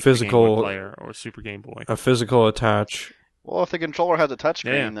like a physical Game Boy Player or Super Game Boy. A physical attach. Well, if the controller has a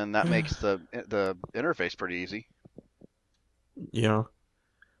touchscreen, then that makes the interface pretty easy. Yeah.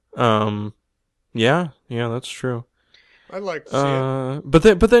 Yeah, that's true. I'd like to see it.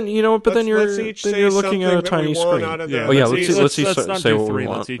 But then you know, then you're looking at a tiny screen. Let's say what we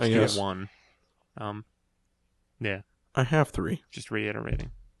want. Let's each do one. Yeah. I have 3. Just reiterating.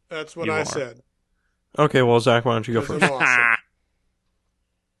 That's what I said. Okay, well, Zach, why don't you go first?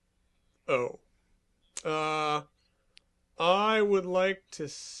 Awesome. I would like to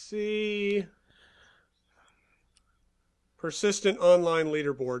see persistent online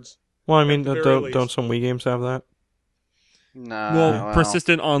leaderboards. Well, I mean, don't some Wii games have that? No. Well,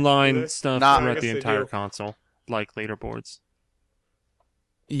 persistent online stuff throughout the entire console, like leaderboards.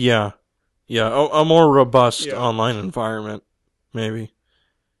 Yeah. A more robust online environment, maybe.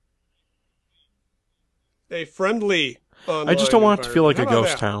 A friendly online I just don't want it to feel like a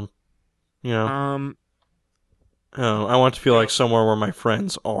ghost town. You know? I want it to feel like somewhere where my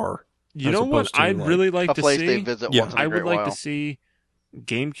friends are. You know what I'd really like to see? They visit once in a great I would like while. to see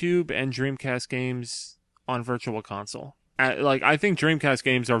GameCube and Dreamcast games on Virtual Console. I think Dreamcast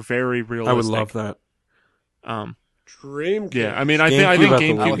games are very realistic. I would love that. Dreamcast. Yeah, I mean, I think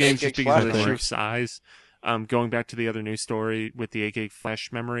GameCube games, just because of the sheer size. Going back to the other news story with the 8 gig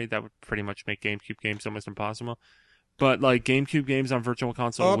flash memory, that would pretty much make GameCube games almost impossible. But like GameCube games on Virtual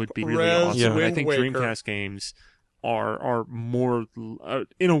Console would be really awesome. Yeah. And I think Dreamcast games are more,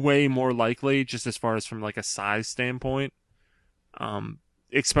 in a way, more likely, just as far as from like a size standpoint.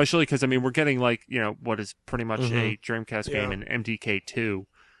 Especially because, I mean, we're getting like, what is pretty much a Dreamcast game in MDK2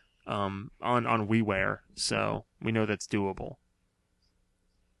 on WiiWare, so we know that's doable.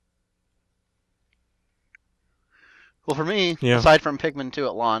 Well, for me, aside from Pikmin 2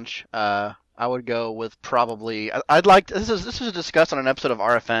 at launch, I would go with probably. I'd like this was discussed on an episode of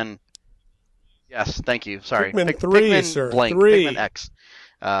RFN. Yes, thank you. Sorry, Pikmin 3, Pikmin sir. Blank, 3. Pikmin X.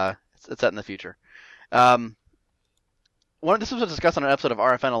 It's set in the future. This was discussed on an episode of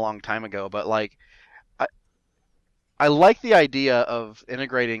RFN a long time ago, but like, I like the idea of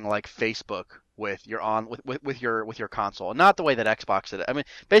integrating like Facebook with your console, not the way that Xbox did it. I mean,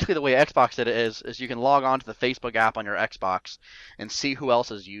 basically the way Xbox did it is you can log on to the Facebook app on your Xbox and see who else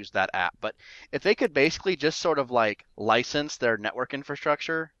has used that app. But if they could basically just sort of like license their network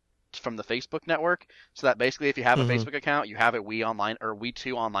infrastructure from the Facebook network, so that basically if you have a Facebook account, you have a Wii Online or Wii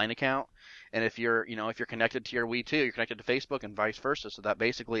 2 online account, and if you're connected to your Wii 2, you're connected to Facebook and vice versa, so that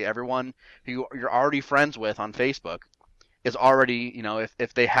basically everyone who you're already friends with on Facebook is already,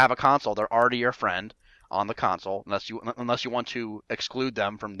 if they have a console, they're already your friend on the console, unless you want to exclude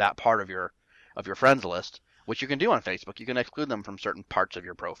them from that part of your friends list, which you can do on Facebook. You can exclude them from certain parts of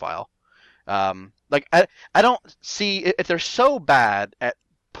your profile. I don't see, if they're so bad at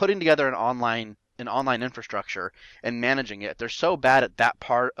putting together an online infrastructure and managing it, they're so bad at that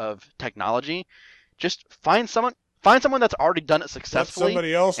part of technology, just find someone that's already done it successfully. Let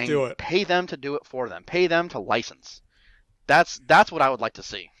somebody else and do it. Pay them to do it for them. Pay them to license. That's what I would like to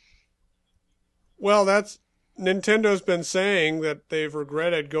see. Well, Nintendo's been saying that they've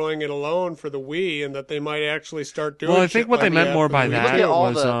regretted going it alone for the Wii, and that they might actually start doing. Well, I think what they meant more by that look at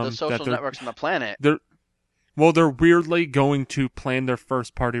all was the social networks on the planet. They're weirdly going to plan their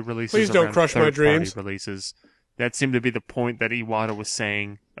first-party releases. Please don't crush my dreams. Releases. That seemed to be the point that Iwata was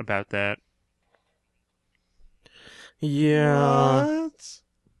saying about that. Yeah. What?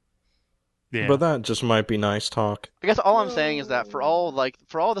 Yeah. But that just might be nice talk. I guess all I'm saying is that for all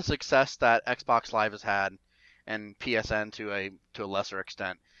the success that Xbox Live has had, and PSN to a lesser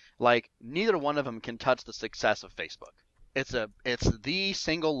extent, like neither one of them can touch the success of Facebook. It's the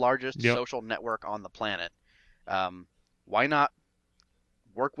single largest social network on the planet. Why not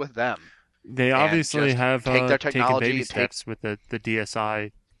work with them? They obviously have take their taken technology, baby steps with the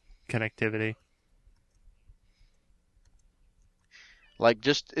DSi connectivity. Like,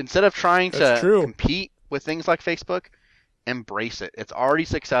 just instead of trying That's to true. compete with things like Facebook, embrace it. It's already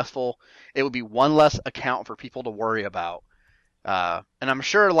successful. It would be one less account for people to worry about. And I'm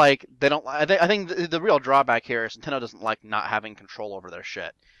sure, like, they don't. I think the real drawback here is Nintendo doesn't like not having control over their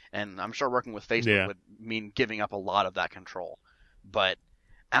shit. And I'm sure working with Facebook would mean giving up a lot of that control. But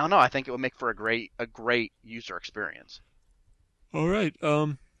I don't know. I think it would make for a great user experience. All right.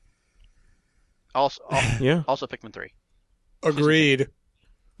 Also, Yeah. Also Pikmin 3. Agreed.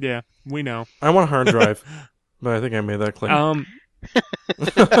 Yeah, we know. I want a hard drive, but I think I made that clear.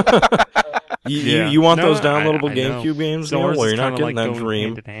 You want those downloadable I GameCube games, so Neal? Well, you're not like getting that going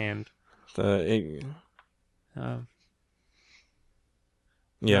dream. hand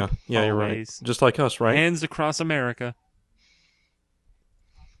Yeah, you're right. always. Just like us, right? Hands across America.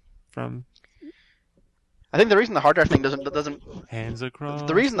 I think the reason the hard drive thing doesn't hands across.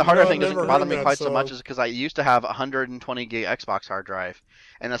 The reason the hard drive thing I've doesn't never bother heard me that quite so song. much is because I used to have a 120 gig Xbox hard drive,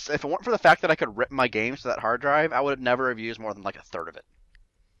 and if it weren't for the fact that I could rip my games to that hard drive, I would have never have used more than like a third of it.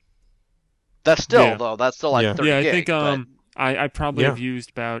 That's still like 30 Yeah, I gig. think I probably have used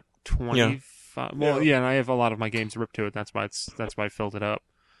about 25. Well, and I have a lot of my games ripped to it. That's why I filled it up.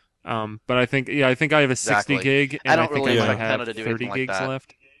 But I think I have a 60 gig, and I think I might have 30 gigs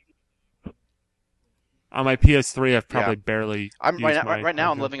left. On my PS3, I've probably barely. Right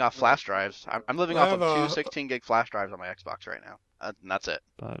now, I'm living off flash drives. I'm living off of two 16 gig flash drives on my Xbox right now, and that's it.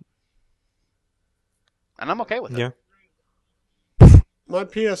 But and I'm okay with it. Yeah. My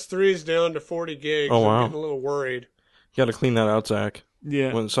PS3's down to 40 gigs. Oh, wow. I'm getting a little worried. You got to clean that out, Zach.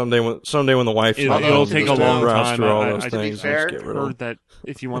 Yeah. Someday when the wife's not it'll home, take just a long browse time. through all those I things and just get rid of heard them. that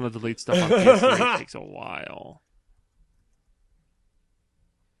if you want to delete stuff on PS3, it takes a while.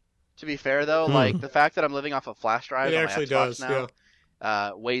 To be fair, though, like the fact that I'm living off of flash drives on my Xbox does, now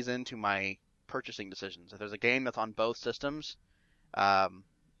weighs into my purchasing decisions. If there's a game that's on both systems, I'll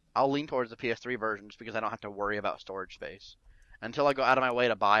lean towards the PS3 version just because I don't have to worry about storage space. Until I go out of my way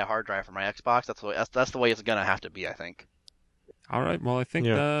to buy a hard drive for my Xbox, that's the way it's gonna have to be, I think. All right. Well, I think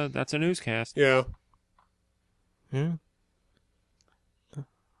that's a newscast. Yeah. Yeah.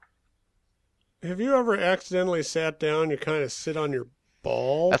 Have you ever accidentally sat down and you kind of sit on your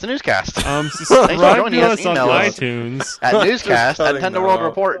ball? That's a newscast. Subscribe to us on iTunes at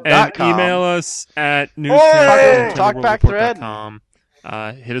newscast@NintendoWorldReport.com. Email us at newscast@NintendoWorldReport.com.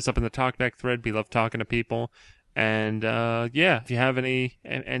 Hit us up in the talkback thread. We love talking to people. And if you have any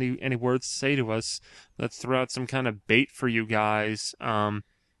words to say to us, let's throw out some kind of bait for you guys.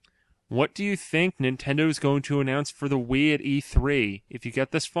 What do you think Nintendo's going to announce for the Wii at E3? If you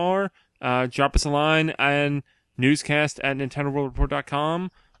get this far, drop us a line and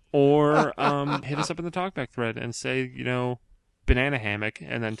newscast@NintendoWorldReport.com, or hit us up in the talkback thread and say, banana hammock,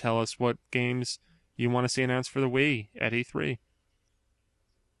 and then tell us what games you want to see announced for the Wii at E3.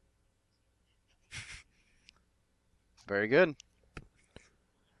 Very good.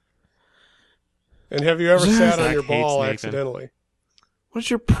 And have you ever sat on Zach your ball hates Nathan. accidentally? What's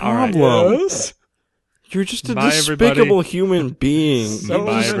your problem? Yes? You're just a Bye, despicable everybody. human being. So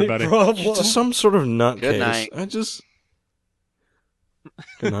Bye, many everybody. problems. You're just some sort of nutcase. Good night.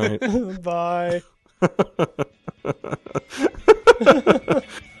 Good night. Bye.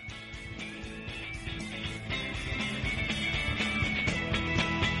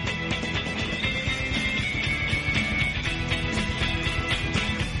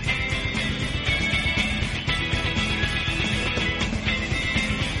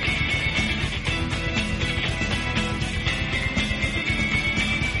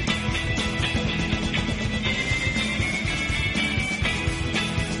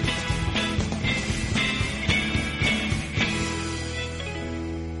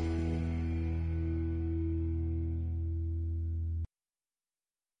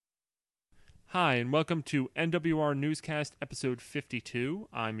 Hi, and welcome to NWR Newscast episode 52.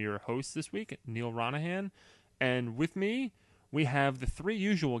 I'm your host this week, Neal Ronaghan, and with me, we have the three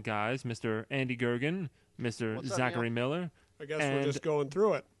usual guys, Mr. Andy Goergen, Mr. What's up, Zachary Neal? Miller, I guess and we're just going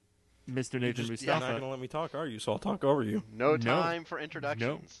through it. Mr. Nathan You're Mustafa. not going to let me talk, are you? So I'll talk over you. No time for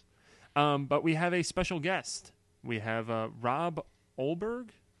introductions. But we have a special guest. We have Rob Olberg.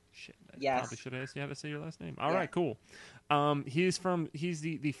 Shit, I Yes. probably should have asked you how to say your last name. All Yeah. right, cool. He's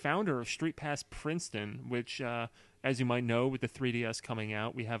the founder of Street Pass Princeton, which, as you might know, with the 3DS coming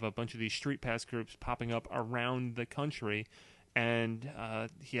out, we have a bunch of these Street Pass groups popping up around the country. And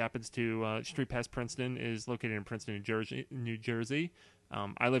he happens to Street Pass Princeton is located in Princeton, New Jersey.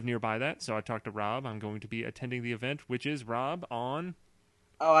 I live nearby that, so I talked to Rob. I'm going to be attending the event, which is Rob on.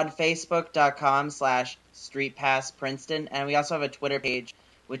 Oh, on Facebook.com/StreetPassPrinceton. And we also have a Twitter page,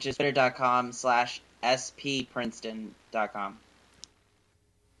 which is Twitter.com/SPPrinceton.com.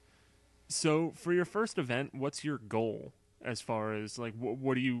 So for your first event, what's your goal as far as like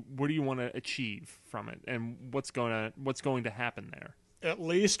what do you want to achieve from it, and what's going to happen there? At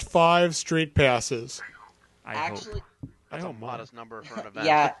least 5 street passes. I Actually, That's a hope more. modest number for an event.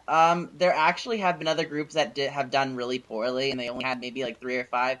 yeah, there actually have been other groups that have done really poorly, and they only had maybe like 3 or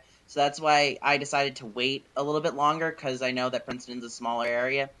 5. So that's why I decided to wait a little bit longer, because I know that Princeton's a smaller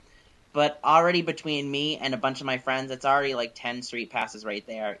area. But already between me and a bunch of my friends, it's already like 10 street passes right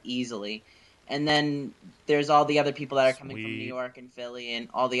there, easily. And then there's all the other people that are coming from Sweet. New York and Philly and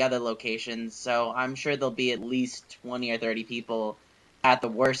all the other locations. So I'm sure there'll be at least 20 or 30 people at the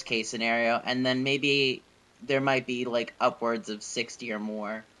worst case scenario. And then maybe there might be like upwards of 60 or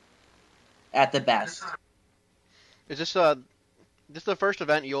more at the best. Is this the first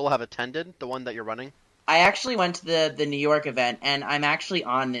event you'll have attended? The one that you're running? I actually went to the New York event, and I'm actually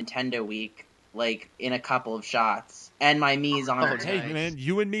on Nintendo Week, like, in a couple of shots. And my Mii's on it. Hey Nice. man,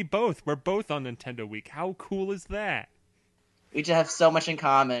 you and me both. We're both on Nintendo Week. How cool is that? We just have so much in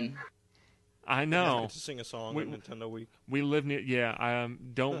common. I I know. get to sing a song We- on Nintendo Week. We live near. Yeah, I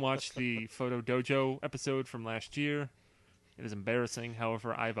don't watch the Photo Dojo episode from last year. It is embarrassing.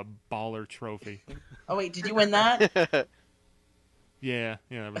 However, I have a baller trophy. Oh, wait, did you win that? Yeah,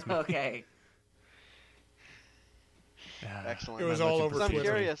 that was me. Okay. Excellent. It was My all legend over So I'm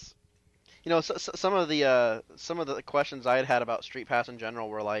Twitter. curious. You know, some of the questions I had about Street Pass in general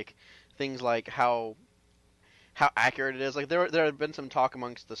were like things like how accurate it is. Like there had been some talk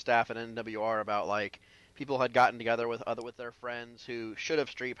amongst the staff at NWR about like people had gotten together with their friends who should have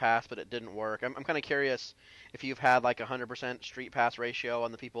Street Pass but it didn't work. I'm kind of curious if you've had like 100% Street Pass ratio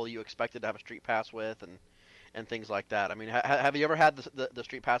on the people you expected to have a Street Pass with and things like that. I mean, have you ever had the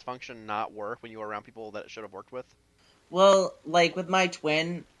Street Pass function not work when you were around people that it should have worked with? Well, like, with my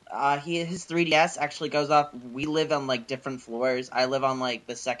twin, his 3DS actually goes off. We live on, like, different floors. I live on, like,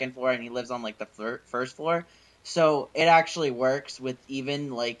 the second floor, and he lives on, like, the first floor. So it actually works with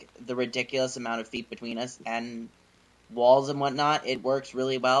even, like, the ridiculous amount of feet between us and walls and whatnot. It works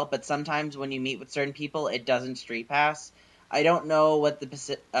really well. But sometimes when you meet with certain people, it doesn't Street Pass. I don't know what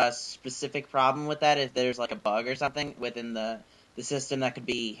the specific problem with that, if there's, like, a bug or something within the system that could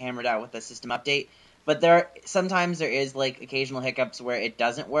be hammered out with the system update. But sometimes there is, like, occasional hiccups where it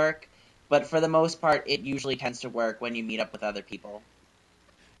doesn't work. But for the most part, it usually tends to work when you meet up with other people.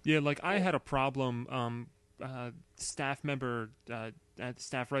 Yeah, like I had a problem. Staff member,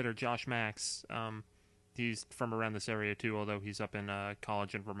 staff writer Josh Max. He's from around this area too, although he's up in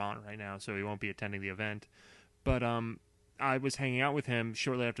college in Vermont right now, so he won't be attending the event. But I was hanging out with him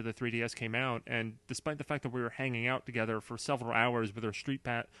shortly after the 3DS came out, and despite the fact that we were hanging out together for several hours with our Street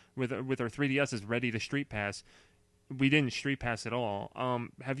Pass, with our 3DSs ready to Street Pass, we didn't Street Pass at all.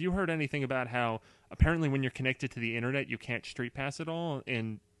 Have you heard anything about how apparently when you're connected to the internet you can't Street Pass at all?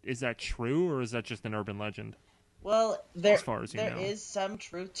 And is that true, or is that just an urban legend? Well, as far as there is some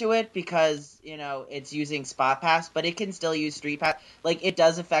truth to it because, it's using Spot Pass, but it can still use Street Pass. Like, it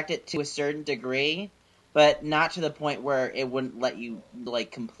does affect it to a certain degree, but not to the point where it wouldn't let you,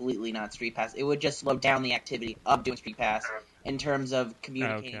 like, completely not Street Pass. It would just slow down the activity of doing Street Pass in terms of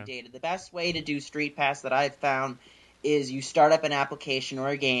communicating data. The best way to do Street Pass that I've found is you start up an application or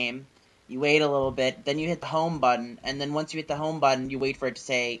a game, you wait a little bit, then you hit the home button, and then once you hit the home button, you wait for it to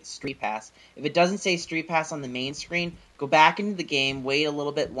say Street Pass. If it doesn't say Street Pass on the main screen, go back into the game, wait a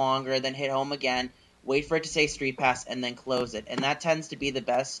little bit longer, then hit home again, wait for it to say Street Pass, and then close it. And that tends to be the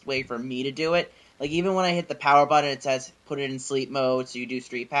best way for me to do it. Like, even when I hit the power button, it says put it in sleep mode, so you do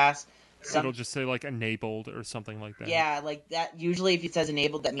Street Pass. It'll just say, like, enabled or something like that. Yeah, like that. Usually if it says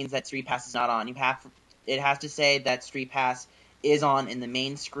enabled, that means that Street Pass is not on. It has to say that Street Pass is on in the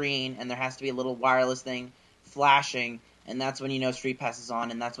main screen, and there has to be a little wireless thing flashing, and that's when you know Street Pass is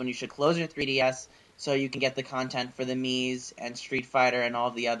on, and that's when you should close your 3DS so you can get the content for the Mii's and Street Fighter and all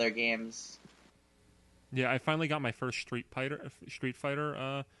the other games. Yeah, I finally got my first Street Fighter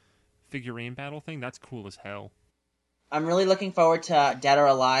figurine battle thing. That's cool as hell. I'm really looking forward to Dead or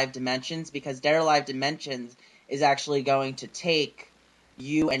Alive Dimensions, because Dead or Alive Dimensions is actually going to take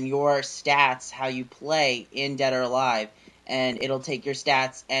you and your stats, how you play in Dead or Alive, and it'll take your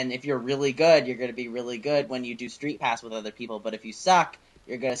stats, and if you're really good, you're going to be really good when you do Street Pass with other people, but if you suck,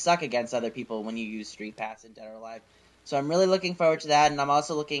 you're going to suck against other people when you use Street Pass in Dead or Alive. So I'm really looking forward to that, and I'm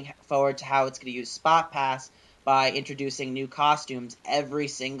also looking forward to how it's going to use Spot Pass by introducing new costumes every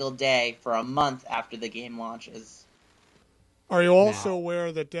single day for a month after the game launches. Are you also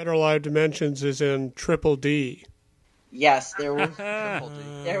aware that Dead or Alive Dimensions is in Triple D? Yes, there will be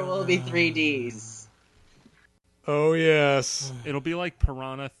 3Ds. Oh, yes. It'll be like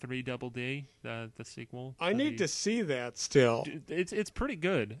Piranha 3 Double D, the sequel. I need to see that still. It's pretty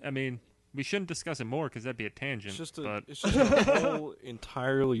good. I mean, we shouldn't discuss it more because that'd be a tangent. It's just a whole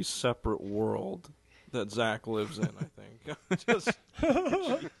entirely separate world that Zach lives in, I think.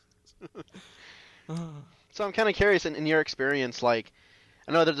 So I'm kind of curious, in your experience, like,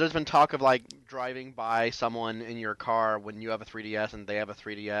 I know that there's been talk of, like, driving by someone in your car when you have a 3DS and they have a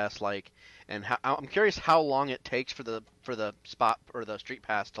 3DS, like, and I'm curious how long it takes for the spot or the Street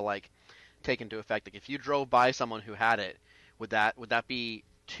Pass to, like, take into effect. Like, if you drove by someone who had it, would that be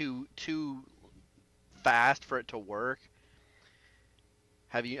too fast for it to work?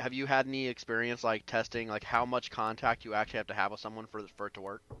 Have you had any experience, like, testing, like, how much contact you actually have with someone for it to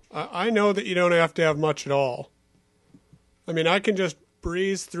work? I know that you don't have to have much at all. I mean, I can just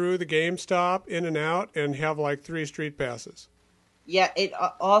breeze through the GameStop in and out and have like 3 Street Passes. Yeah, it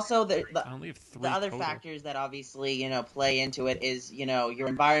also the other total. factors that obviously play into it is your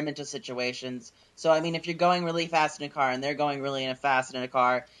environmental situations. So I mean, if you're going really fast in a car and they're going really fast in a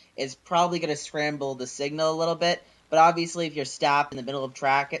car, it's probably going to scramble the signal a little bit. But obviously, if you're stopped in the middle of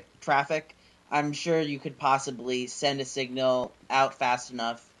traffic, I'm sure you could possibly send a signal out fast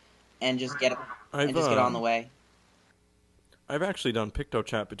enough and just get on the way. I've actually done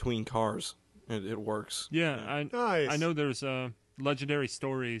PictoChat between cars. It works. Yeah, nice. I know there's legendary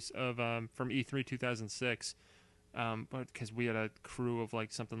stories of from E3 2006, because we had a crew of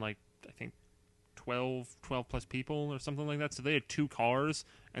like something like, I think, 12 plus people or something like that. So they had 2 cars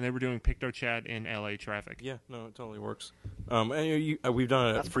and they were doing PictoChat in LA traffic. Yeah, no, it totally works. And we've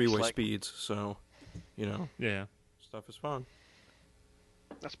done it at freeway speeds, so yeah, stuff is fun.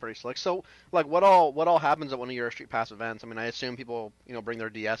 That's pretty slick. So, like, what all happens at one of your Street Pass events? I mean, I assume people, bring their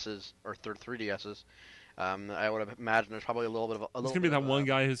DSs or 3DSs. I would imagine there's probably a little bit of There's gonna be that one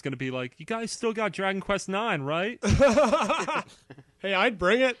guy who's gonna be like, "You guys still got Dragon Quest IX, right?" Hey, I'd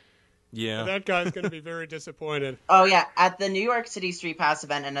bring it. Yeah. That guy's gonna be very disappointed. Oh yeah, at the New York City Street Pass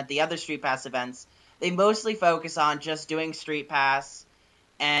event and at the other Street Pass events, they mostly focus on just doing Street Pass,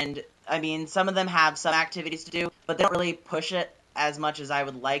 and I mean, some of them have some activities to do, but they don't really push it as much as I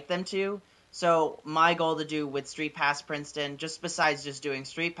would like them to. So my goal to do with Street Pass Princeton, just besides just doing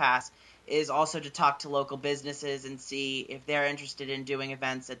Street Pass, is also to talk to local businesses and see if they're interested in doing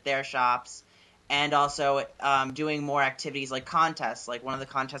events at their shops, and also doing more activities like contests. Like one of the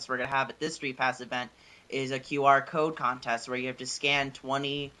contests we're going to have at this Street Pass event is a QR code contest where you have to scan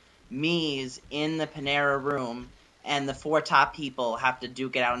 20 Mii's in the Panera room, and the 4 top people have to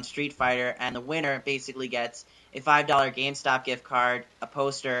duke it out in Street Fighter, and the winner basically gets a $5 GameStop gift card, a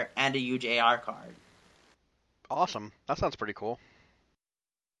poster, and a huge AR card. Awesome. That sounds pretty cool.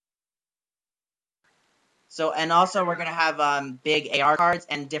 So, and also we're going to have big AR cards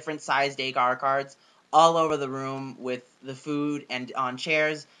and different sized AR cards all over the room with the food and on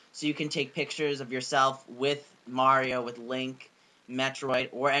chairs, so you can take pictures of yourself with Mario, with Link, Metroid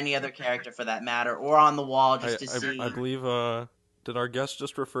or any other character for that matter, or on the wall just to see. I believe, did our guest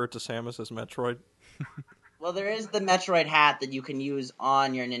just refer to Samus as Metroid? Well, there is the Metroid hat that you can use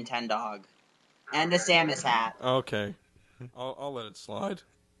on your Nintendog. And a Samus hat. Okay. I'll let it slide.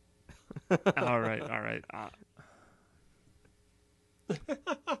 All right.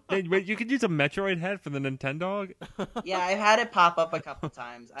 Wait, you could use a Metroid hat for the Nintendog? Yeah, I've had it pop up a couple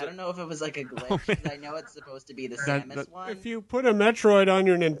times. I don't know if it was like a glitch, because I know it's supposed to be the Samus one. If you put a Metroid on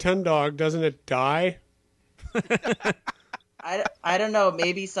your Nintendog, doesn't it die? I don't know.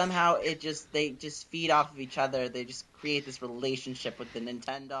 Maybe somehow they just feed off of each other. They just create this relationship with the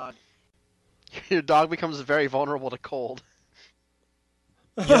Nintendog. Your dog becomes very vulnerable to cold.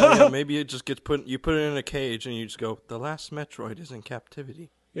 Yeah, maybe it just gets you put it in a cage and you just go, the last Metroid is in captivity.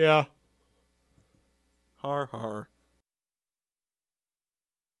 Yeah. Har har.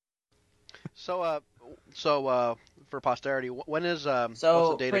 So for posterity, when is what's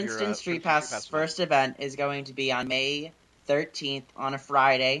So the date Princeton of your, Street Pass first event is going to be on May 13th on a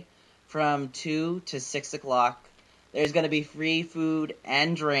Friday from 2 to 6 o'clock. There's going to be free food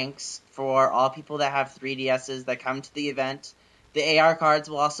and drinks for all people that have 3DSs that come to the event. The AR cards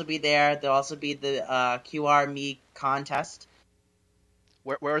will also be there. There'll also be the QR Me contest.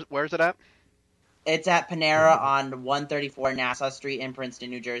 Where's it at? It's at Panera on 134 Nassau Street in Princeton,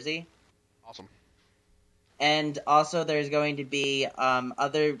 New Jersey. Awesome. And also there's going to be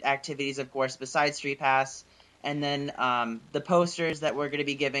other activities, of course, besides Street Pass. And then the posters that we're going to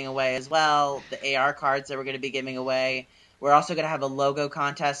be giving away as well, the AR cards that we're going to be giving away. We're also going to have a logo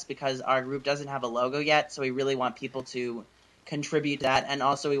contest because our group doesn't have a logo yet, so we really want people to contribute to that. And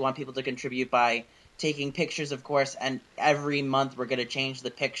also we want people to contribute by taking pictures, of course, and every month we're going to change the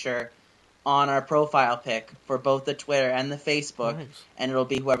picture on our profile pic for both the Twitter and the Facebook, nice. And it'll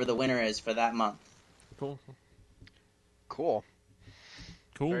be whoever the winner is for that month. Cool.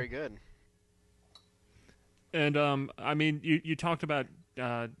 Very good. And, I mean, you talked about,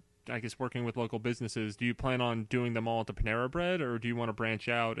 I guess, working with local businesses. Do you plan on doing them all at the Panera Bread, or do you want to branch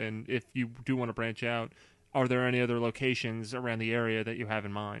out? And if you do want to branch out, are there any other locations around the area that you have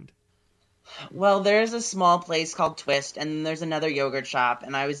in mind? Well, there's a small place called Twist, and there's another yogurt shop,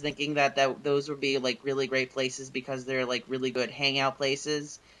 and I was thinking that those would be, like, really great places because they're, like, really good hangout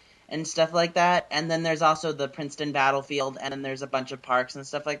places and stuff like that. And then there's also the Princeton Battlefield, and then there's a bunch of parks and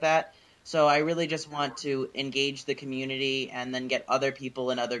stuff like that. So I really just want to engage the community and then get other people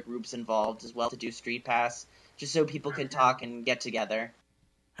and other groups involved as well to do Street Pass, just so people can talk and get together.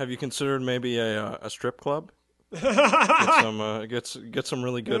 Have you considered maybe a strip club? Get some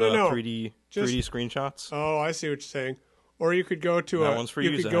really good 3D screenshots. Oh, I see what you're saying. Or you could go to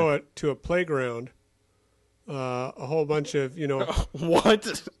a playground. A whole bunch of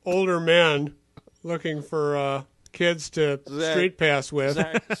what older men looking for kids to Street Pass with.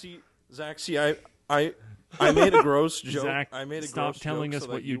 Zach, see, I made a gross joke. Zach, I made a stop gross telling joke us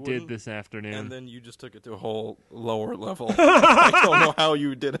so what you did this afternoon. And then you just took it to a whole lower level. I don't know how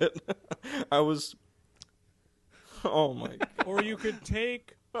you did it. Oh my God. Or you could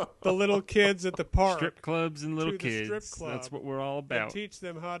take the little kids at the park. Strip clubs and little kids. Strip club that's what we're all about. And teach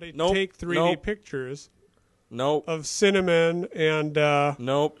them how to take 3D pictures. Nope. Of cinnamon and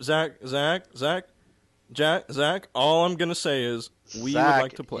Nope. Zach, all I'm gonna say is we would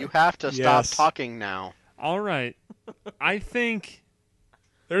like to play. You have to stop talking now. All right. I think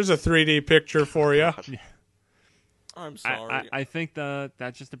there's a 3D picture for you. I'm sorry. I think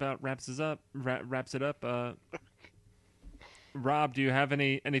that just about wraps it up. Rob, do you have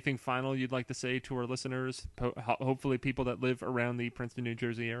anything final you'd like to say to our listeners? Hopefully people that live around the Princeton, New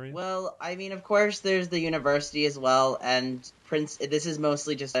Jersey area? Well, I mean, of course, there's the university as well, and this is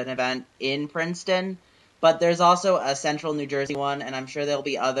mostly just an event in Princeton, but there's also a central New Jersey one, and I'm sure there'll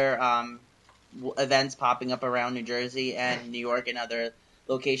be other events popping up around New Jersey and New York and other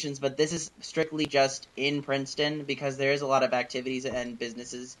locations, but this is strictly just in Princeton because there is a lot of activities and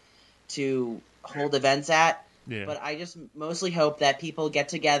businesses to hold events at. Yeah. But I just mostly hope that people get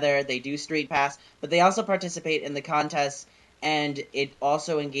together, they do Street Pass, but they also participate in the contests, and it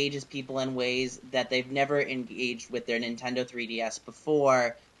also engages people in ways that they've never engaged with their Nintendo 3DS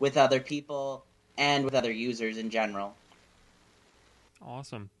before, with other people, and with other users in general.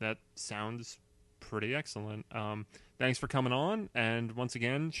 Awesome. That sounds pretty excellent. Thanks for coming on, and once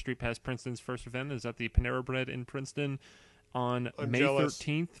again, Street Pass Princeton's first event is at the Panera Bread in Princeton on May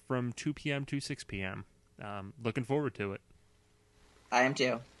 13th from 2 p.m. to 6 p.m. Looking forward to it. I am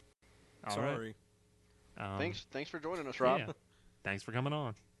too. Sorry. Right. Thanks for joining us, Rob. Yeah. Thanks for coming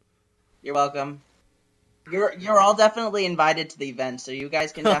on. You're welcome. You're all definitely invited to the event, so you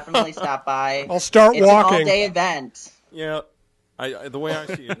guys can definitely stop by. I'll start walking. It's an all-day event. Yeah, The way I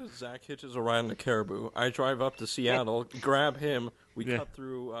see it is Zach hitches a ride in a Caribou. I drive up to Seattle, grab him. We cut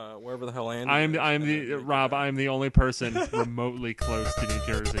through wherever the hell Andy is. I'm the only person remotely close to New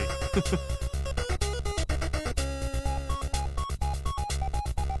Jersey.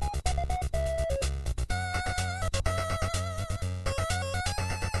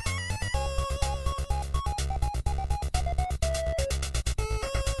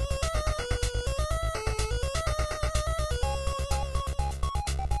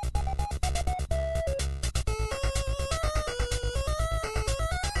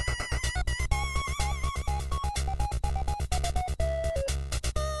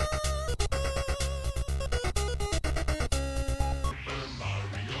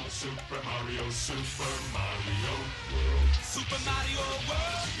 Super Mario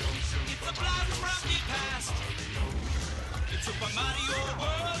World, it's a blast from the past. It's Super Mario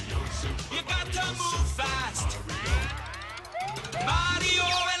World, you got to move fast. Mario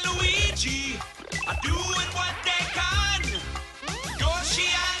and Luigi are doing what they can. Yoshi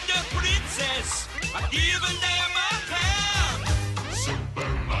and the princess are giving their